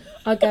jobs about.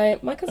 are going.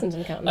 My cousin's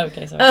an accountant.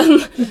 Okay,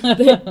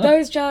 sorry.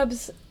 Those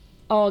jobs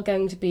are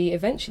going to be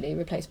eventually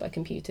replaced by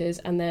computers,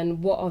 and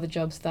then what are the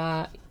jobs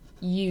that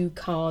you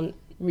can't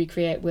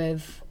recreate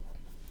with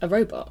a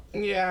robot?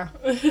 Yeah.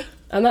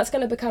 And that's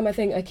going to become, I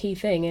think, a key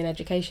thing in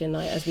education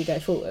like, as we go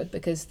forward,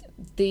 because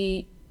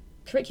the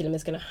curriculum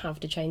is going to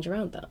have to change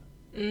around that.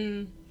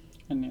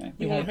 Anyway,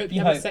 You want to hope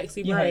you have a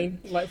sexy brain,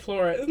 like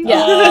Florence.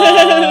 Yeah.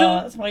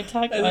 Oh, that's my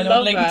tagline on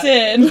love that.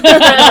 LinkedIn.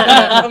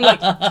 I'm like,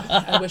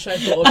 I wish I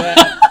thought of it.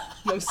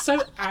 I'm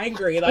so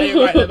angry that I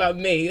didn't write that about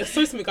me. That's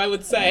so something I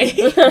would say.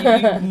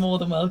 You're more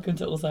than welcome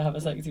to also have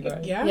a sexy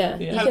brain. Yeah. Yeah,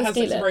 you Have, can have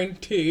steal sexy it. brain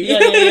too.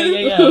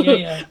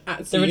 Yeah.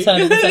 At The you.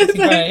 return of the sexy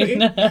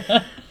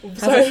brain.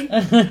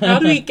 So, how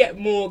do we get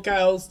more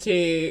girls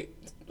to?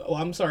 Oh,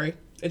 I'm sorry,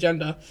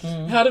 agenda.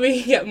 How do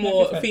we get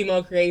more go for it.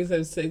 female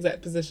creatives to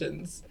exec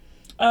positions?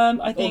 I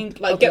Or, think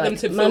like get like them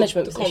to feel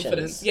management the positions.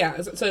 confidence.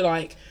 Yeah. So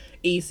like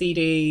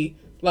ECD,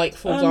 like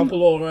for Um, example,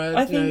 Laura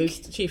I knows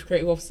think- chief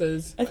creative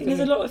officers. I think there's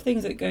a lot of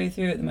things that go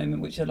through at the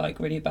moment which are like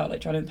really about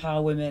like trying to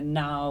empower women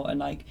now, and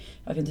like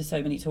I've been to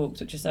so many talks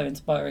which are so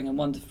inspiring and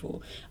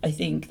wonderful. I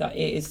think that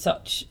it is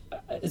such,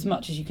 as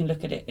much as you can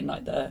look at it in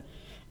like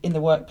in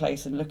the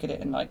workplace and look at it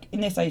in like in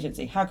this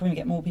agency, how can we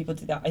get more people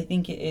to do that? I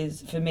think it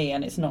is, for me,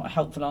 and it's not a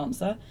helpful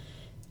answer,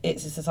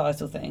 it's a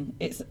societal thing.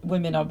 It's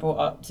women are brought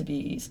up to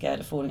be scared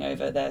of falling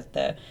over.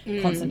 They're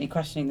constantly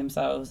questioning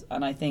themselves,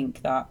 and I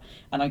think that.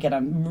 And again,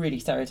 I'm really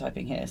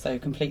stereotyping here, so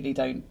completely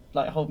don't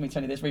like hold me to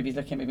any of this. Ruby's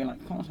looking at me being like,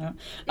 "Oh,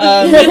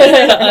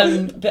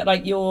 but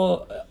like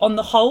you're on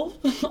the whole,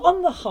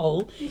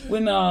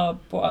 women are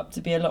brought up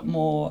to be a lot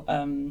more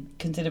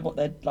consider what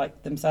they're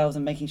like themselves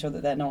and making sure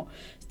that they're not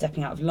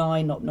stepping out of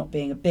line, not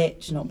being a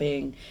bitch, not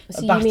being So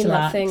a you battle mean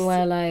that axe. thing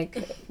where like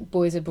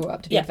boys are brought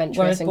up to be Yeah, adventurous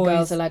whereas and boys-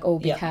 girls are like, oh,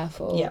 be yeah,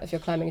 careful. yeah. If you're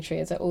climbing a tree,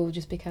 it's like, oh,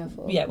 just be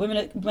careful. Yeah,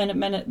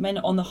 men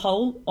on the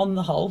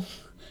whole,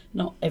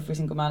 not every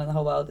single man in the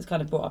whole world. It's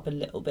kind of brought up a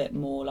little bit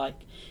more like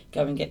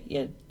go and get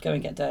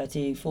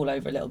dirty, fall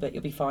over a little bit,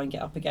 you'll be fine,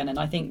 get up again. And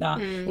I think that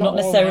Not not all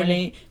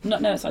necessarily,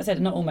 that's what I said,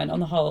 not all men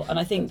on the whole. And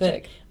I think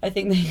that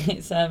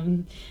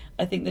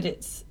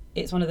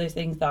it's one of those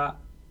things that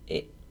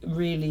it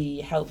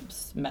really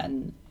helps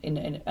men and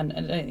I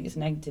don't think it's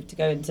negative to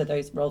go into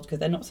those roles because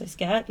they're not so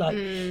scared. Like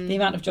the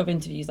amount of job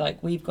interviews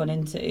like we've gone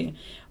into,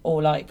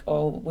 or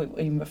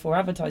even before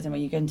advertising, where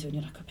you go into and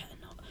you're like, I better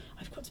not.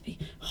 I've got to be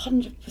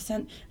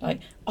 100%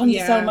 like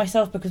undersell Yeah.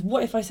 myself, because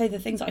what if I say the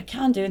things that I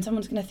can do and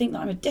someone's going to think that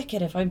I'm a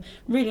dickhead if I'm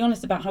really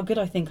honest about how good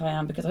I think I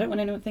am, because I don't want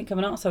anyone to think I'm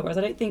an arsehole. Whereas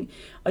I don't think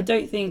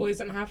Boys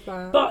don't have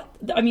that. but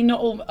I mean, not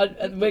all.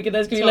 There's going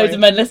to be Sorry. loads of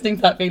men listening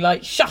to that being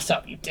like, "Shut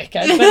up, you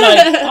dickhead!" But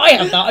like, I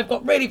have that. I've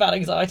got really bad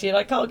anxiety, and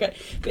I can't get.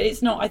 But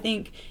it's not. I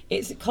think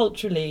it's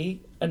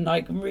culturally and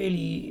like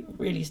really,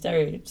 really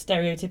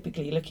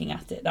stereotypically looking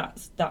at it.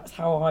 That's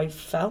how I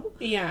felt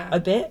yeah.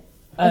 a bit.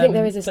 I think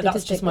there is a but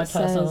that's statistic just my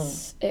that personal.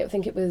 says, I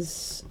think it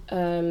was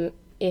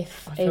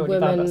if I a feel really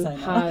bad about woman saying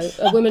that. has,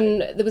 a woman,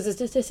 there was a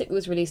statistic that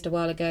was released a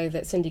while ago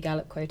that Cindy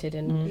Gallop quoted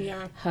in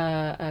Yeah.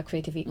 her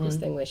Creative Equals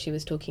thing, where she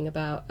was talking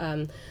about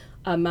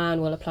a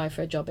man will apply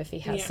for a job if he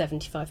has Yeah.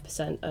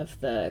 75% of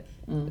the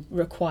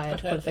required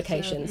Okay,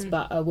 qualifications,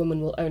 but a woman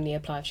will only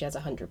apply if she has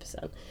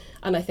 100%.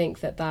 And I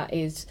think that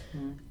is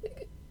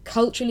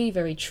culturally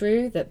very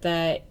true, that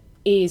there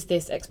is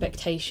this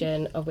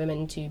expectation of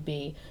women to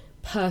be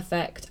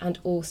perfect and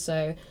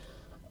also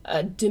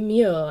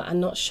demure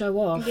and not show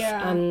off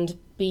Yeah. and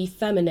be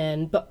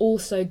feminine, but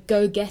also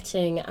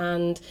go-getting,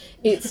 and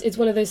it's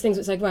one of those things.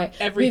 It's like, right,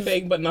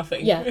 Everything but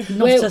nothing. yeah, Not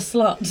we're- a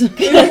slut.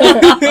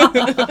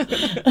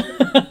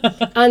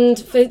 and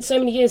for so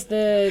many years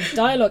the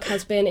dialogue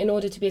has been, in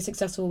order to be a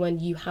successful woman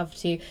you have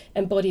to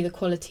embody the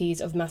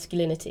qualities of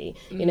masculinity.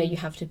 You know, you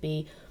have to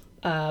be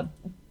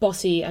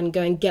bossy and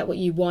go and get what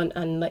you want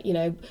and, like, you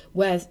know,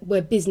 wear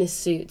business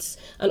suits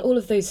and all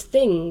of those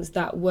things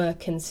that were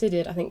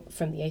considered, I think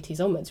from the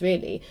 80s onwards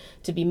really,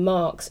 to be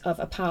marks of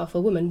a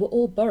powerful woman were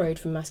all borrowed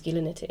from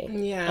masculinity.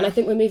 Yeah. And I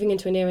think we're moving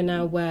into an era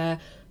now where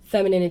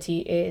femininity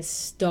is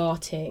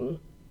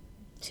starting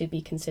to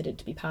be considered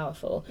to be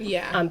powerful.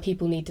 Yeah. And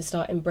people need to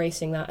start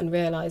embracing that and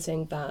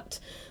realising that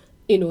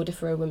in order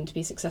for a woman to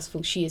be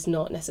successful, she is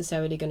not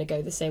necessarily going to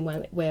go the same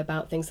way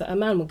about things that a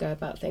man will go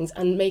about things,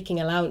 and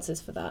making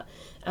allowances for that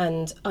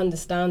and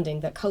understanding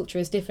that culture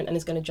is different and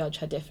is going to judge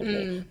her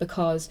differently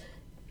because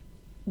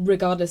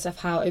regardless of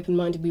how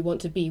open-minded we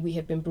want to be, we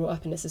have been brought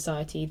up in a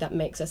society that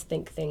makes us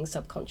think things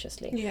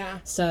subconsciously. Yeah.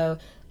 So,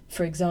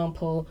 for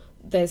example,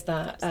 there's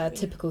that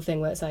typical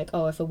thing where it's like,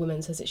 oh, if a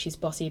woman says that she's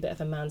bossy, but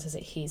if a man says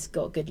that he's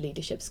got good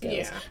leadership skills.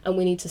 Yeah. And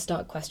we need to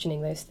start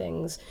questioning those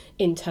things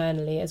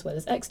internally as well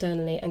as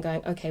externally and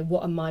going, okay,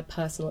 what are my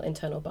personal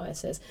internal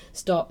biases?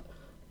 Stop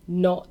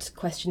not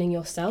questioning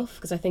yourself,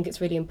 because I think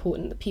it's really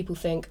important that people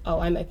think, oh,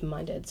 I'm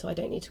open-minded, so I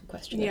don't need to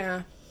question it.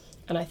 Yeah.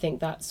 And I think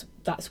that's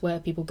where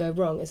people go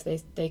wrong, is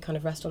they kind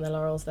of rest on their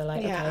laurels. They're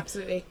like, Yeah, okay,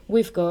 absolutely.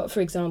 we've got,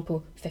 for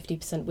example,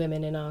 50%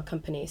 women in our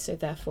company, so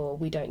therefore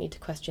we don't need to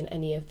question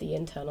any of the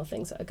internal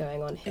things that are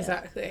going on here.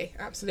 Exactly,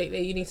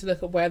 absolutely. You need to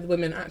look at where the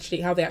women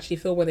actually, how they actually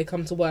feel when they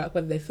come to work,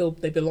 whether they feel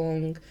they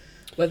belong,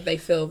 whether they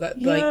feel that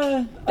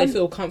they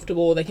feel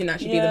comfortable, they can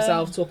actually be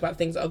themselves, talk about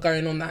things that are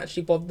going on that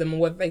actually bother them, or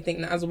whether they think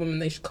that as a woman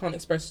they can't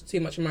express too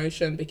much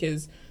emotion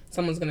because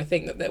someone's going to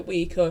think that they're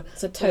weak. Or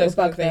it's a total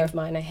bugbear of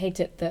mine. I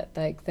hate it that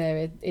like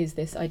there is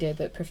this idea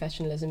that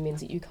professionalism means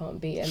that you can't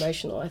be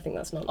emotional. I think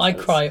that's nonsense. I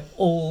cry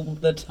all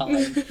the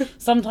time.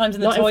 Sometimes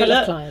in the not toilet. In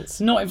front of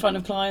clients. Not in front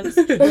of clients.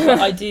 But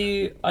I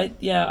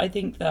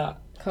think that.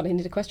 God, I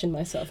need to question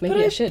myself.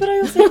 Maybe I should. But I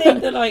also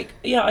think that, like,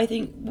 I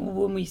think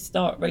when we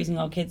start raising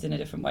our kids in a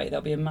different way,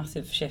 there'll be a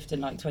massive shift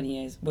in like 20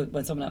 years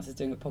when someone else is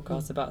doing a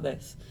podcast about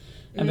this,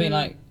 and being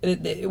like,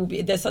 it will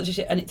be, there's such a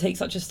shit, and it takes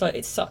such a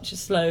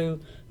slow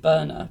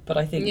burner. But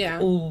I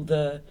think all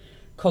the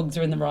cogs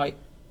are in the right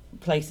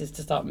places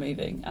to start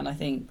moving, and I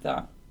think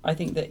that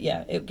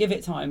it'll give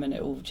it time and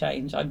it will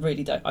change. I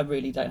really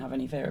don't have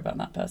any fear about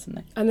that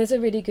personally. And there's a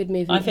really good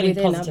movement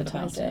within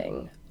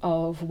advertising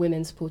of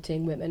women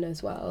supporting women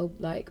as well.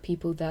 Like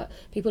people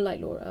like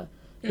Laura,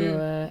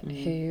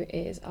 who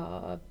is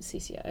our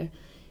CCO.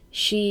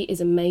 She is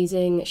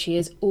amazing. She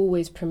is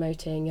always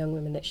promoting young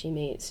women that she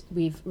meets.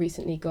 We've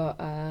recently got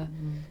a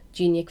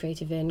junior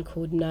creative in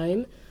called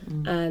Gnome,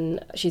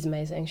 and she's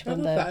amazing. She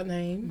won that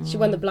name. She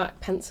won the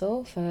Black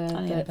Pencil for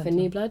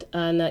New Blood,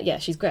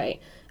 and she's great.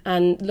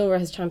 And Laura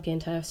has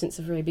championed her since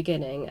the very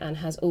beginning and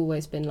has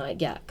always been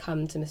like,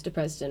 come to Mr.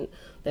 President,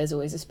 there's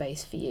always a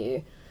space for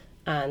you.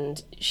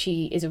 And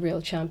she is a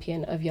real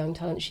champion of young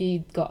talent.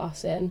 She got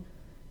us in,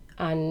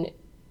 and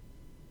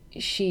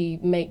she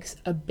makes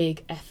a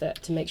big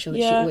effort to make sure that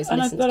she always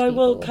listens to people. But I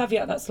will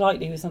caveat that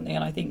slightly with something,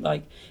 and I think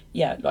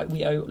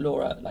we owe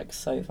Laura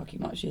so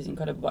fucking much. She's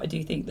incredible. But I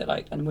do think that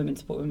and women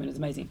support women is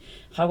amazing.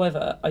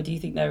 However, I do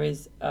think there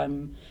is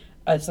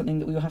something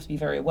that we will have to be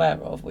very aware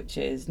of, which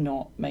is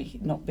not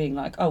being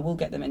like, oh, we'll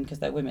get them in because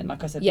they're women.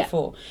 Like I said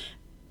before,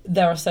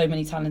 there are so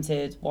many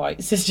talented white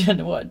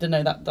cisgender, I don't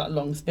know, that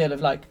long spiel of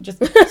like just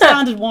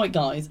standard white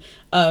guys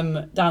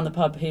down the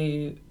pub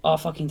who are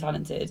fucking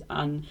talented,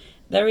 and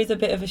there is a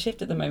bit of a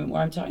shift at the moment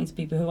where I'm chatting to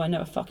people who I know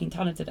are fucking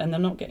talented and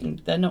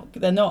they're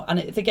not, and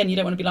it's, again, you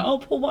don't want to be like, oh,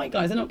 poor white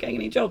guys, they're not getting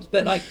any jobs,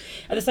 but like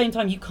at the same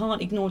time you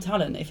can't ignore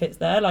talent if it's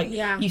there.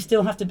 You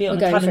still have to be on a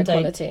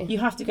talent day. You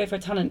have to go for a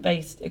talent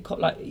based,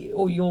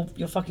 or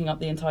you're fucking up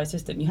the entire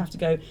system. You have to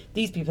go,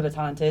 these people are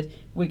talented,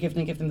 we're going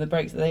to give them the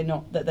breaks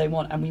that they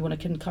want, and we want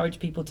to encourage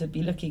people to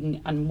be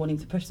looking and wanting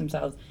to push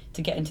themselves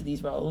to get into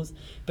these roles,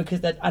 because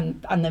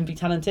and then be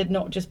talented,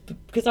 not just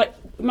because, like,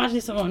 imagine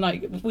if someone,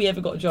 like, if we ever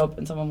got a job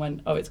and someone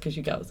went, oh, it's because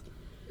you're girls,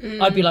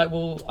 I'd be like,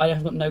 well, I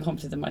have got no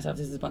confidence in myself,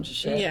 this is a bunch of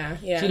shit.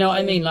 Do you know what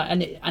I mean? Like,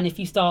 and if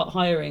you start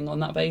hiring on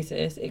that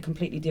basis, it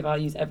completely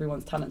devalues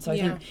everyone's talent. So I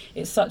think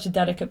it's such a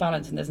delicate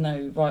balance, and there's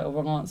no right or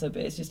wrong answer,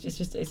 but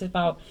it's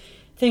about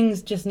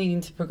things just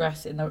needing to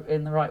progress in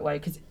the right way,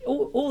 because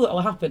all that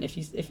will happen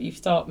if you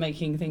start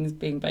making things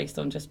being based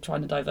on just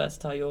trying to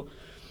diversify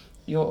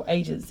your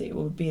agency, it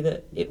will be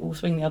that it will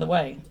swing the other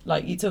way.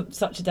 Like, it's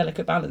such a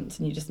delicate balance,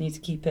 and you just need to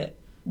keep it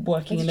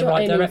working in the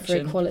right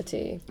direction. For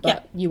equality,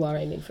 but you are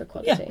aiming for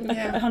equality.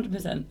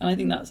 100%. And I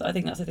think that's the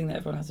thing that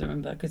everyone has to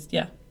remember, because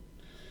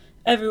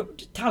every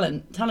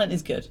talent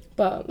is good,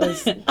 but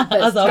as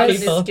our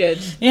people is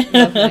good.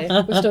 Lovely.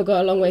 We've still got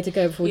a long way to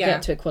go before we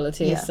get to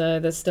equality, so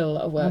there's still a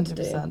lot of work to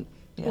do.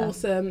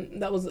 Awesome.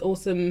 That was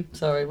awesome.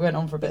 Sorry, we went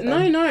on for a bit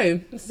then. No,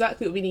 that's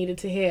exactly what we needed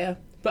to hear.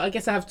 But I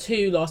guess I have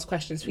two last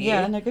questions for you.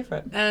 Yeah, no, go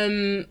for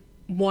it.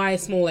 Why a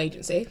small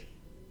agency?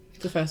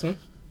 The first one.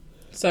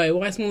 So,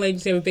 why a small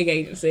agency over a big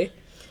agency?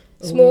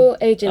 Small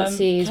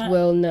agencies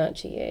will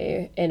nurture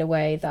you in a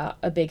way that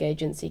a big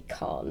agency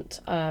can't.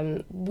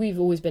 We've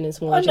always been in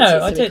small agencies.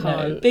 I don't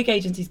know. Big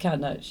agencies can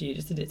nurture you,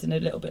 just it's in a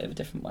little bit of a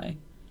different way.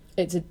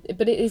 But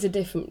it is a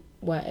different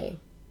way.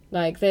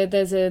 Like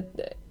there's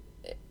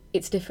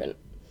it's different.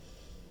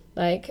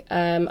 Like,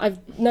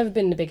 I've never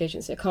been in a big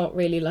agency. I can't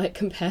really like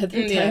compare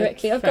them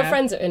directly. I've got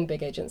friends that are in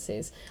big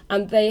agencies,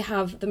 and they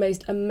have the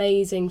most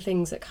amazing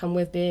things that come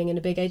with being in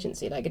a big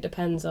agency. Like, it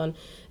depends on,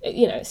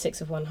 you know,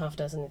 6 of one, half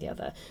dozen of the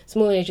other.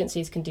 Small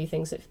agencies can do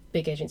things that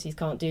big agencies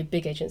can't do.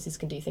 Big agencies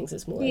can do things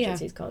that small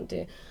agencies can't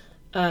do.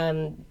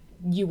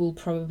 You will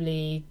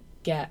probably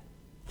get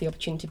the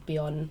opportunity to be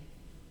on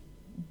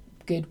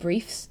good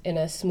briefs in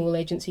a small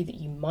agency that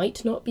you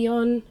might not be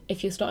on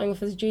if you're starting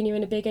off as a junior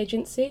in a big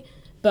agency.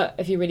 But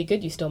if you're really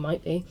good, you still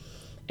might be.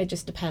 It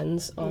just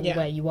depends on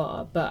where you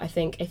are. But I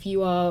think if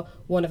you are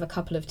one of a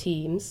couple of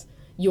teams,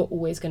 you're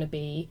always going to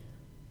be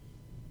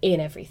in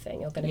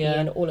everything. You're going to be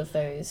in all of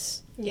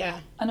those.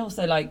 Yeah. And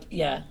also, like,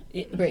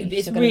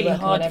 it's really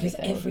hard because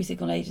every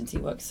single agency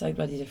works so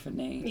bloody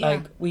differently. Yeah.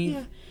 Like,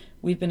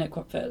 we've been at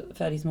quite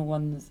fairly small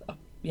ones,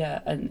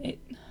 and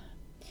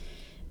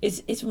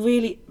it's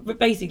really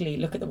basically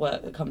look at the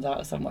work that comes out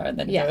of somewhere and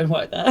then go and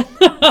work there.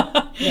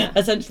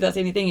 Essentially, that's the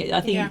only thing. I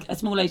think a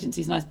small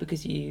agency is nice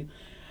because you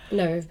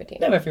know everybody.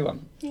 Know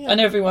everyone. Yeah. I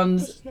know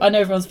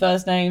everyone's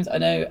first names. I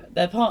know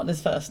their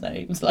partner's first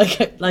names.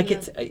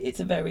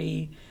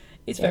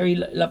 It's very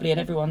lovely, and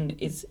everyone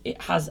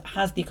has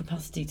the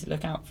capacity to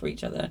look out for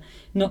each other.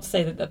 Not to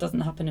say that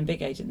doesn't happen in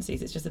big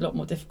agencies. It's just a lot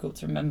more difficult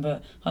to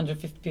remember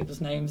 150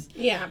 people's names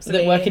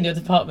that work in your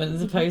department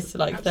as opposed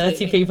to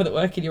 30 people that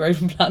work in your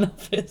open plan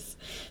office.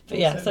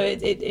 But so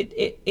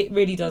it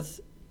really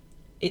does.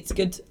 It's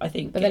good, I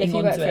think. But then if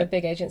you work for a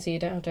big agency, you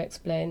don't have to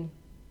explain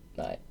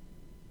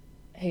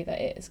who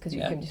that is, because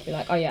you can just be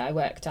like, oh yeah, I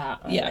worked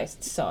at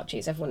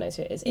Saatchi's. Everyone knows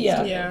who it is.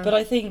 But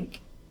I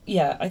think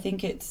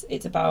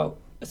it's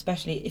about,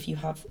 especially if you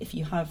have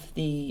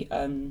the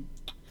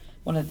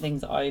one of the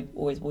things that I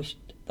always wished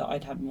that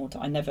I'd had more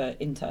time. I never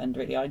interned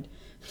really.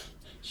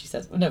 She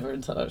says I never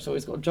interned. I've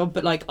always got a job.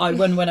 But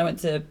when I went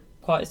to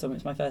Quiet Storm, it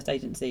was my first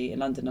agency in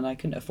London, and I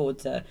couldn't afford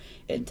to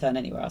intern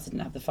anywhere else. I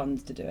didn't have the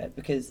funds to do it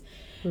because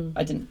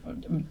there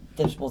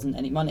just wasn't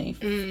any money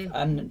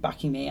and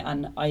backing me,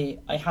 and I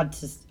had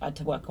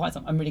to work Quiet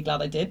Storm. I'm really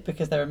glad I did,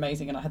 because they're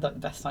amazing, and I had the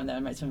best time there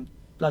and made some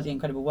bloody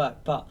incredible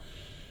work. But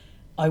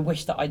I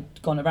wish that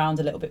I'd gone around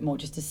a little bit more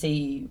just to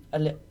see a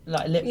little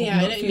look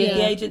through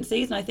the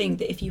agencies. And I think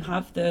that if you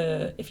have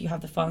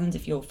the funds,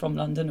 if you're from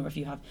London or if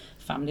you have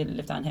family that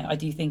live down here, I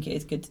do think it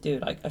is good to do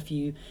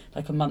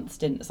a month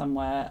stint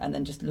somewhere and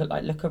then just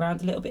look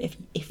around a little bit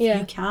if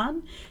you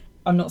can.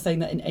 I'm not saying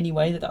that in any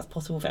way that that's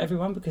possible for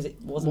everyone, because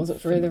it wasn't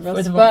for either of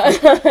us.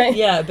 But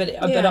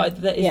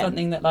that is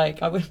something that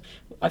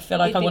I feel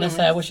like I want to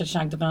say I wish I'd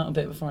shagged about a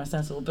bit before I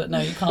settled, but no,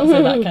 you can't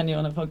say that, can you,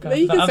 on a podcast? No,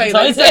 you can say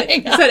that. You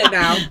said it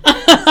now.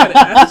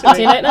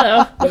 Too late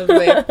now.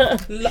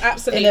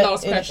 Absolutely.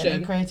 Last question.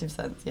 In a creative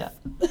sense, yeah.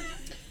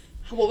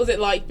 What was it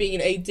like being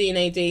a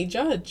D&AD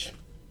judge?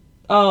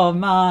 Oh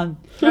man.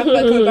 How did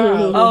that come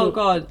about? Oh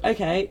god.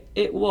 Okay.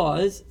 It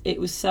was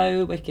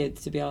so wicked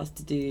to be asked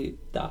to do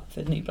that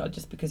for New Blood,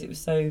 just because it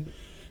was 2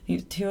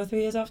 or 3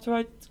 years after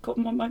I got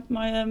my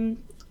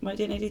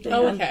D&AD thing.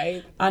 Oh,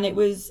 okay. And it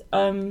was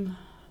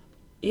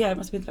it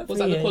must have been about 3 years. Was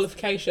that the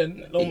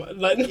qualification? It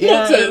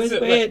was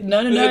weird.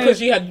 No.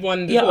 Because you had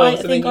one before. Yeah, I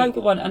think I've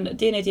got one, and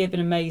D&AD have been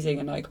amazing,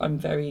 and I'm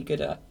very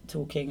good at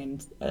talking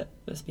and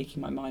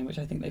speaking my mind, which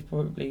I think they've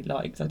probably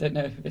liked. I don't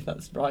know if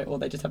that's right, or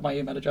they just have my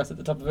email address at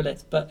the top of a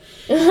list, but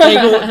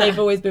they've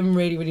always been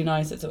really, really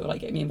nice at sort of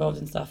getting me involved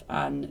in stuff.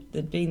 And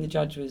being the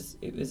judge was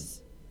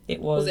it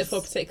for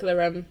a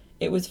particular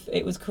It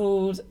was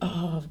called,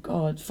 oh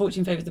god,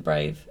 Fortune Favours the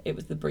Brave. It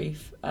was the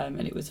brief,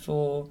 and it was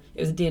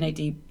a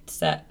D&AD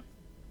set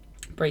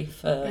brief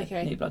for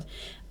New Blood,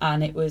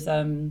 and it was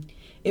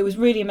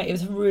really amazing. It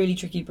was a really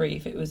tricky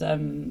brief. It was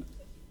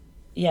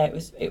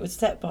it was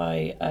set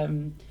by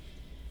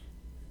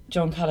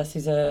John Callis,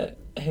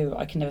 who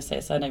I can never say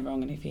his surname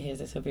wrong, and if he hears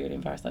this he'll be really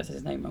embarrassed that I said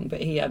his name wrong,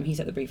 but he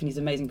set the brief, and he's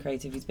amazing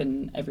creative. He's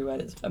been everywhere.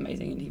 That's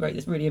amazing, and he wrote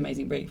this really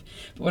amazing brief.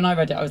 But when I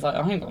read it, I was like,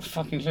 I ain't got a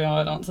fucking clue how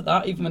I'd answer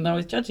that, even when I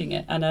was judging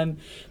it. And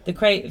the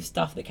creative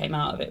stuff that came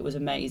out of it was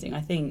amazing.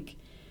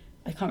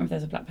 I can't remember if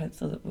there's a Black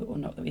Pencil or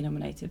not that we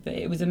nominated, but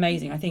it was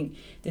amazing. I think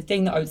the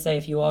thing that I would say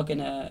if you are going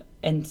to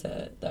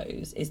enter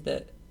those is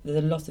that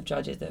there's a lot of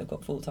judges that have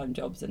got full-time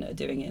jobs and are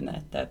doing it in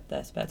their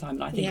spare time.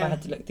 And I think I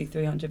had to look through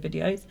 300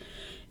 videos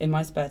in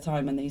my spare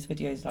time, and these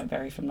videos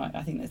vary from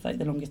I think it's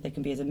the longest they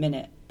can be is a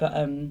minute. But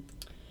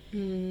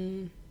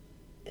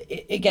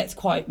it gets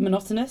quite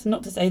monotonous.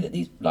 Not to say that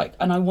these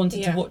and I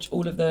wanted to watch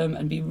all of them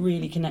and be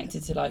really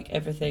connected to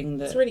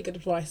everything. It's really good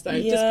advice though.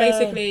 Yeah. Just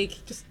basically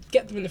just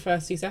get them in the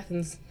first 2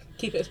 seconds.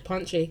 Keep it as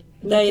punchy.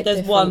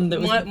 There's one that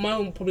was...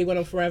 Mine probably went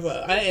on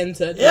forever. I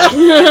entered.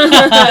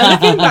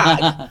 Looking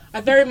back, I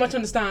very much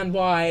understand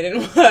why it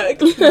didn't work.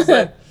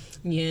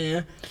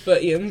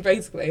 But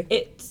basically...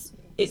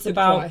 It's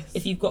about advice.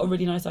 If you've got a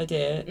really nice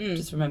idea,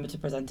 just remember to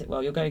present it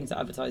well. You're going into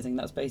advertising,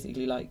 that's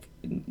basically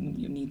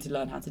you need to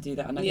learn how to do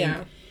that. And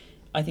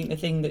I think the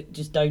thing that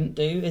just don't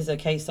do is a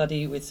case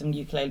study with some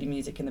ukulele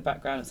music in the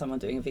background and someone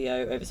doing a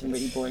VO over some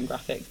really boring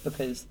graphics,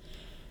 because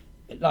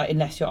like,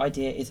 unless your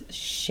idea is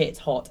shit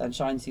hot and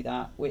shines through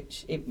that,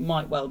 which it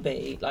might well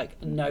be,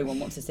 like, no one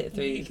wants to sit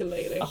through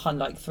Ukulele.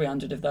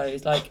 300 of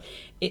those. Like,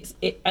 it's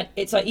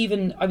like,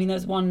 even, I mean,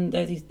 there's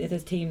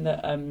this team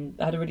that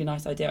had a really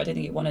nice idea. I don't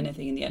think it won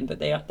anything in the end, but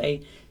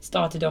they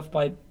started off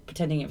by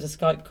pretending it was a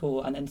Skype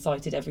call and then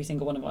cited every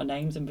single one of our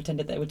names and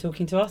pretended they were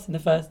talking to us in the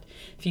first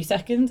few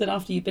seconds. And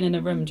after you've been in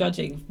a room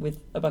judging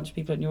with a bunch of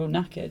people and you're all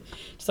knackered,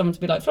 someone to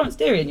be like, Florence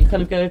Deary, and you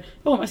kind of go,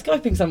 oh, am I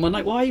Skyping someone?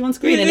 Like, why are you on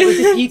screen? And it was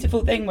this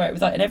beautiful thing where it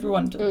was like, and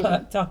everyone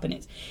perked up, and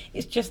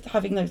it's just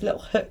having those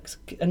little hooks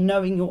and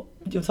knowing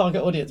your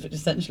target audience, which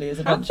essentially is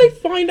a How bunch did of... they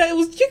find out it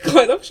was you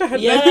guys? I wish I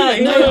had Yeah,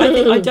 known.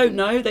 no, I don't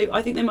know.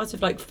 I think they must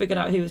have, like, figured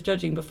out who was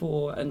judging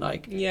before, and,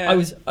 like, Yeah, I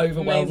was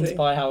overwhelmed amazing.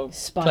 by how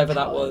Spy clever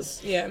that powers.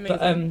 was. Yeah, amazing.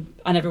 But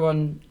and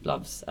everyone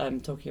loves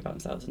talking about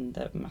themselves, and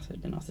they're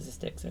massively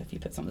narcissistic. So if you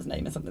put someone's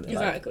name in something, they're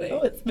Exactly. like,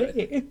 oh, it's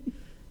me.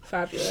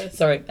 Fabulous.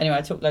 Sorry. Anyway,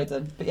 I talked loads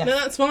of, but yeah. No,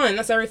 that's fine.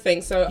 That's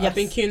everything. So I've Yes.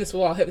 been queuing this for a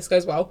while. I hope this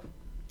goes well.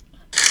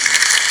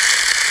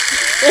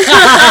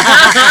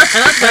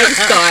 Thanks,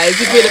 guys.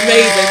 You've been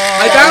amazing.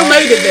 I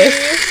downloaded this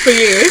for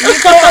you.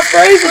 You got us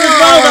roses as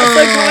well. That's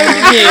so kind of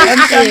you. And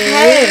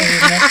champagne.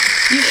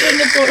 You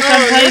shouldn't have brought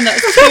champagne.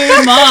 That's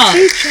too much.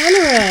 Too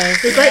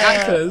generous. We're great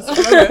actors. Love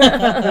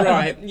it.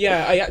 Right.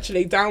 Yeah, I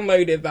actually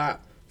downloaded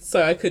that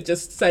so I could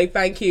just say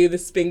thank you.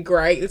 This has been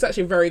great. It's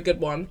actually a very good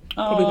one.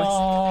 Probably my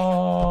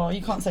Oh,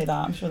 you can't say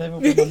that. I'm sure they've all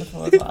been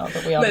wonderful as well,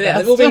 but we are No, the yeah, best.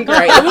 they've all been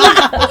great.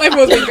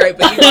 Everyone's been great,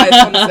 but you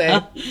guys, honestly,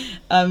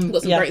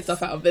 got some yes. great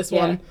stuff out of this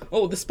Yeah. one.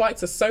 Oh, the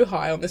spikes are so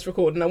high on this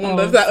recording. I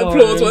wonder Oh, if that sorry.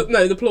 applause was...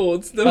 No, the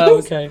applause. The Oh,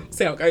 okay.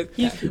 See how it goes.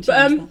 You can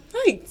But, change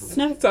thanks.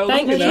 No, So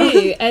Thank lovely now.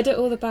 you. Edit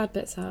all the bad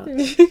bits out.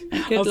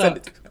 that. Good I'll luck. send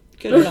it.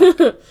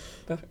 Good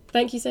luck.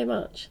 Thank you so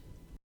much.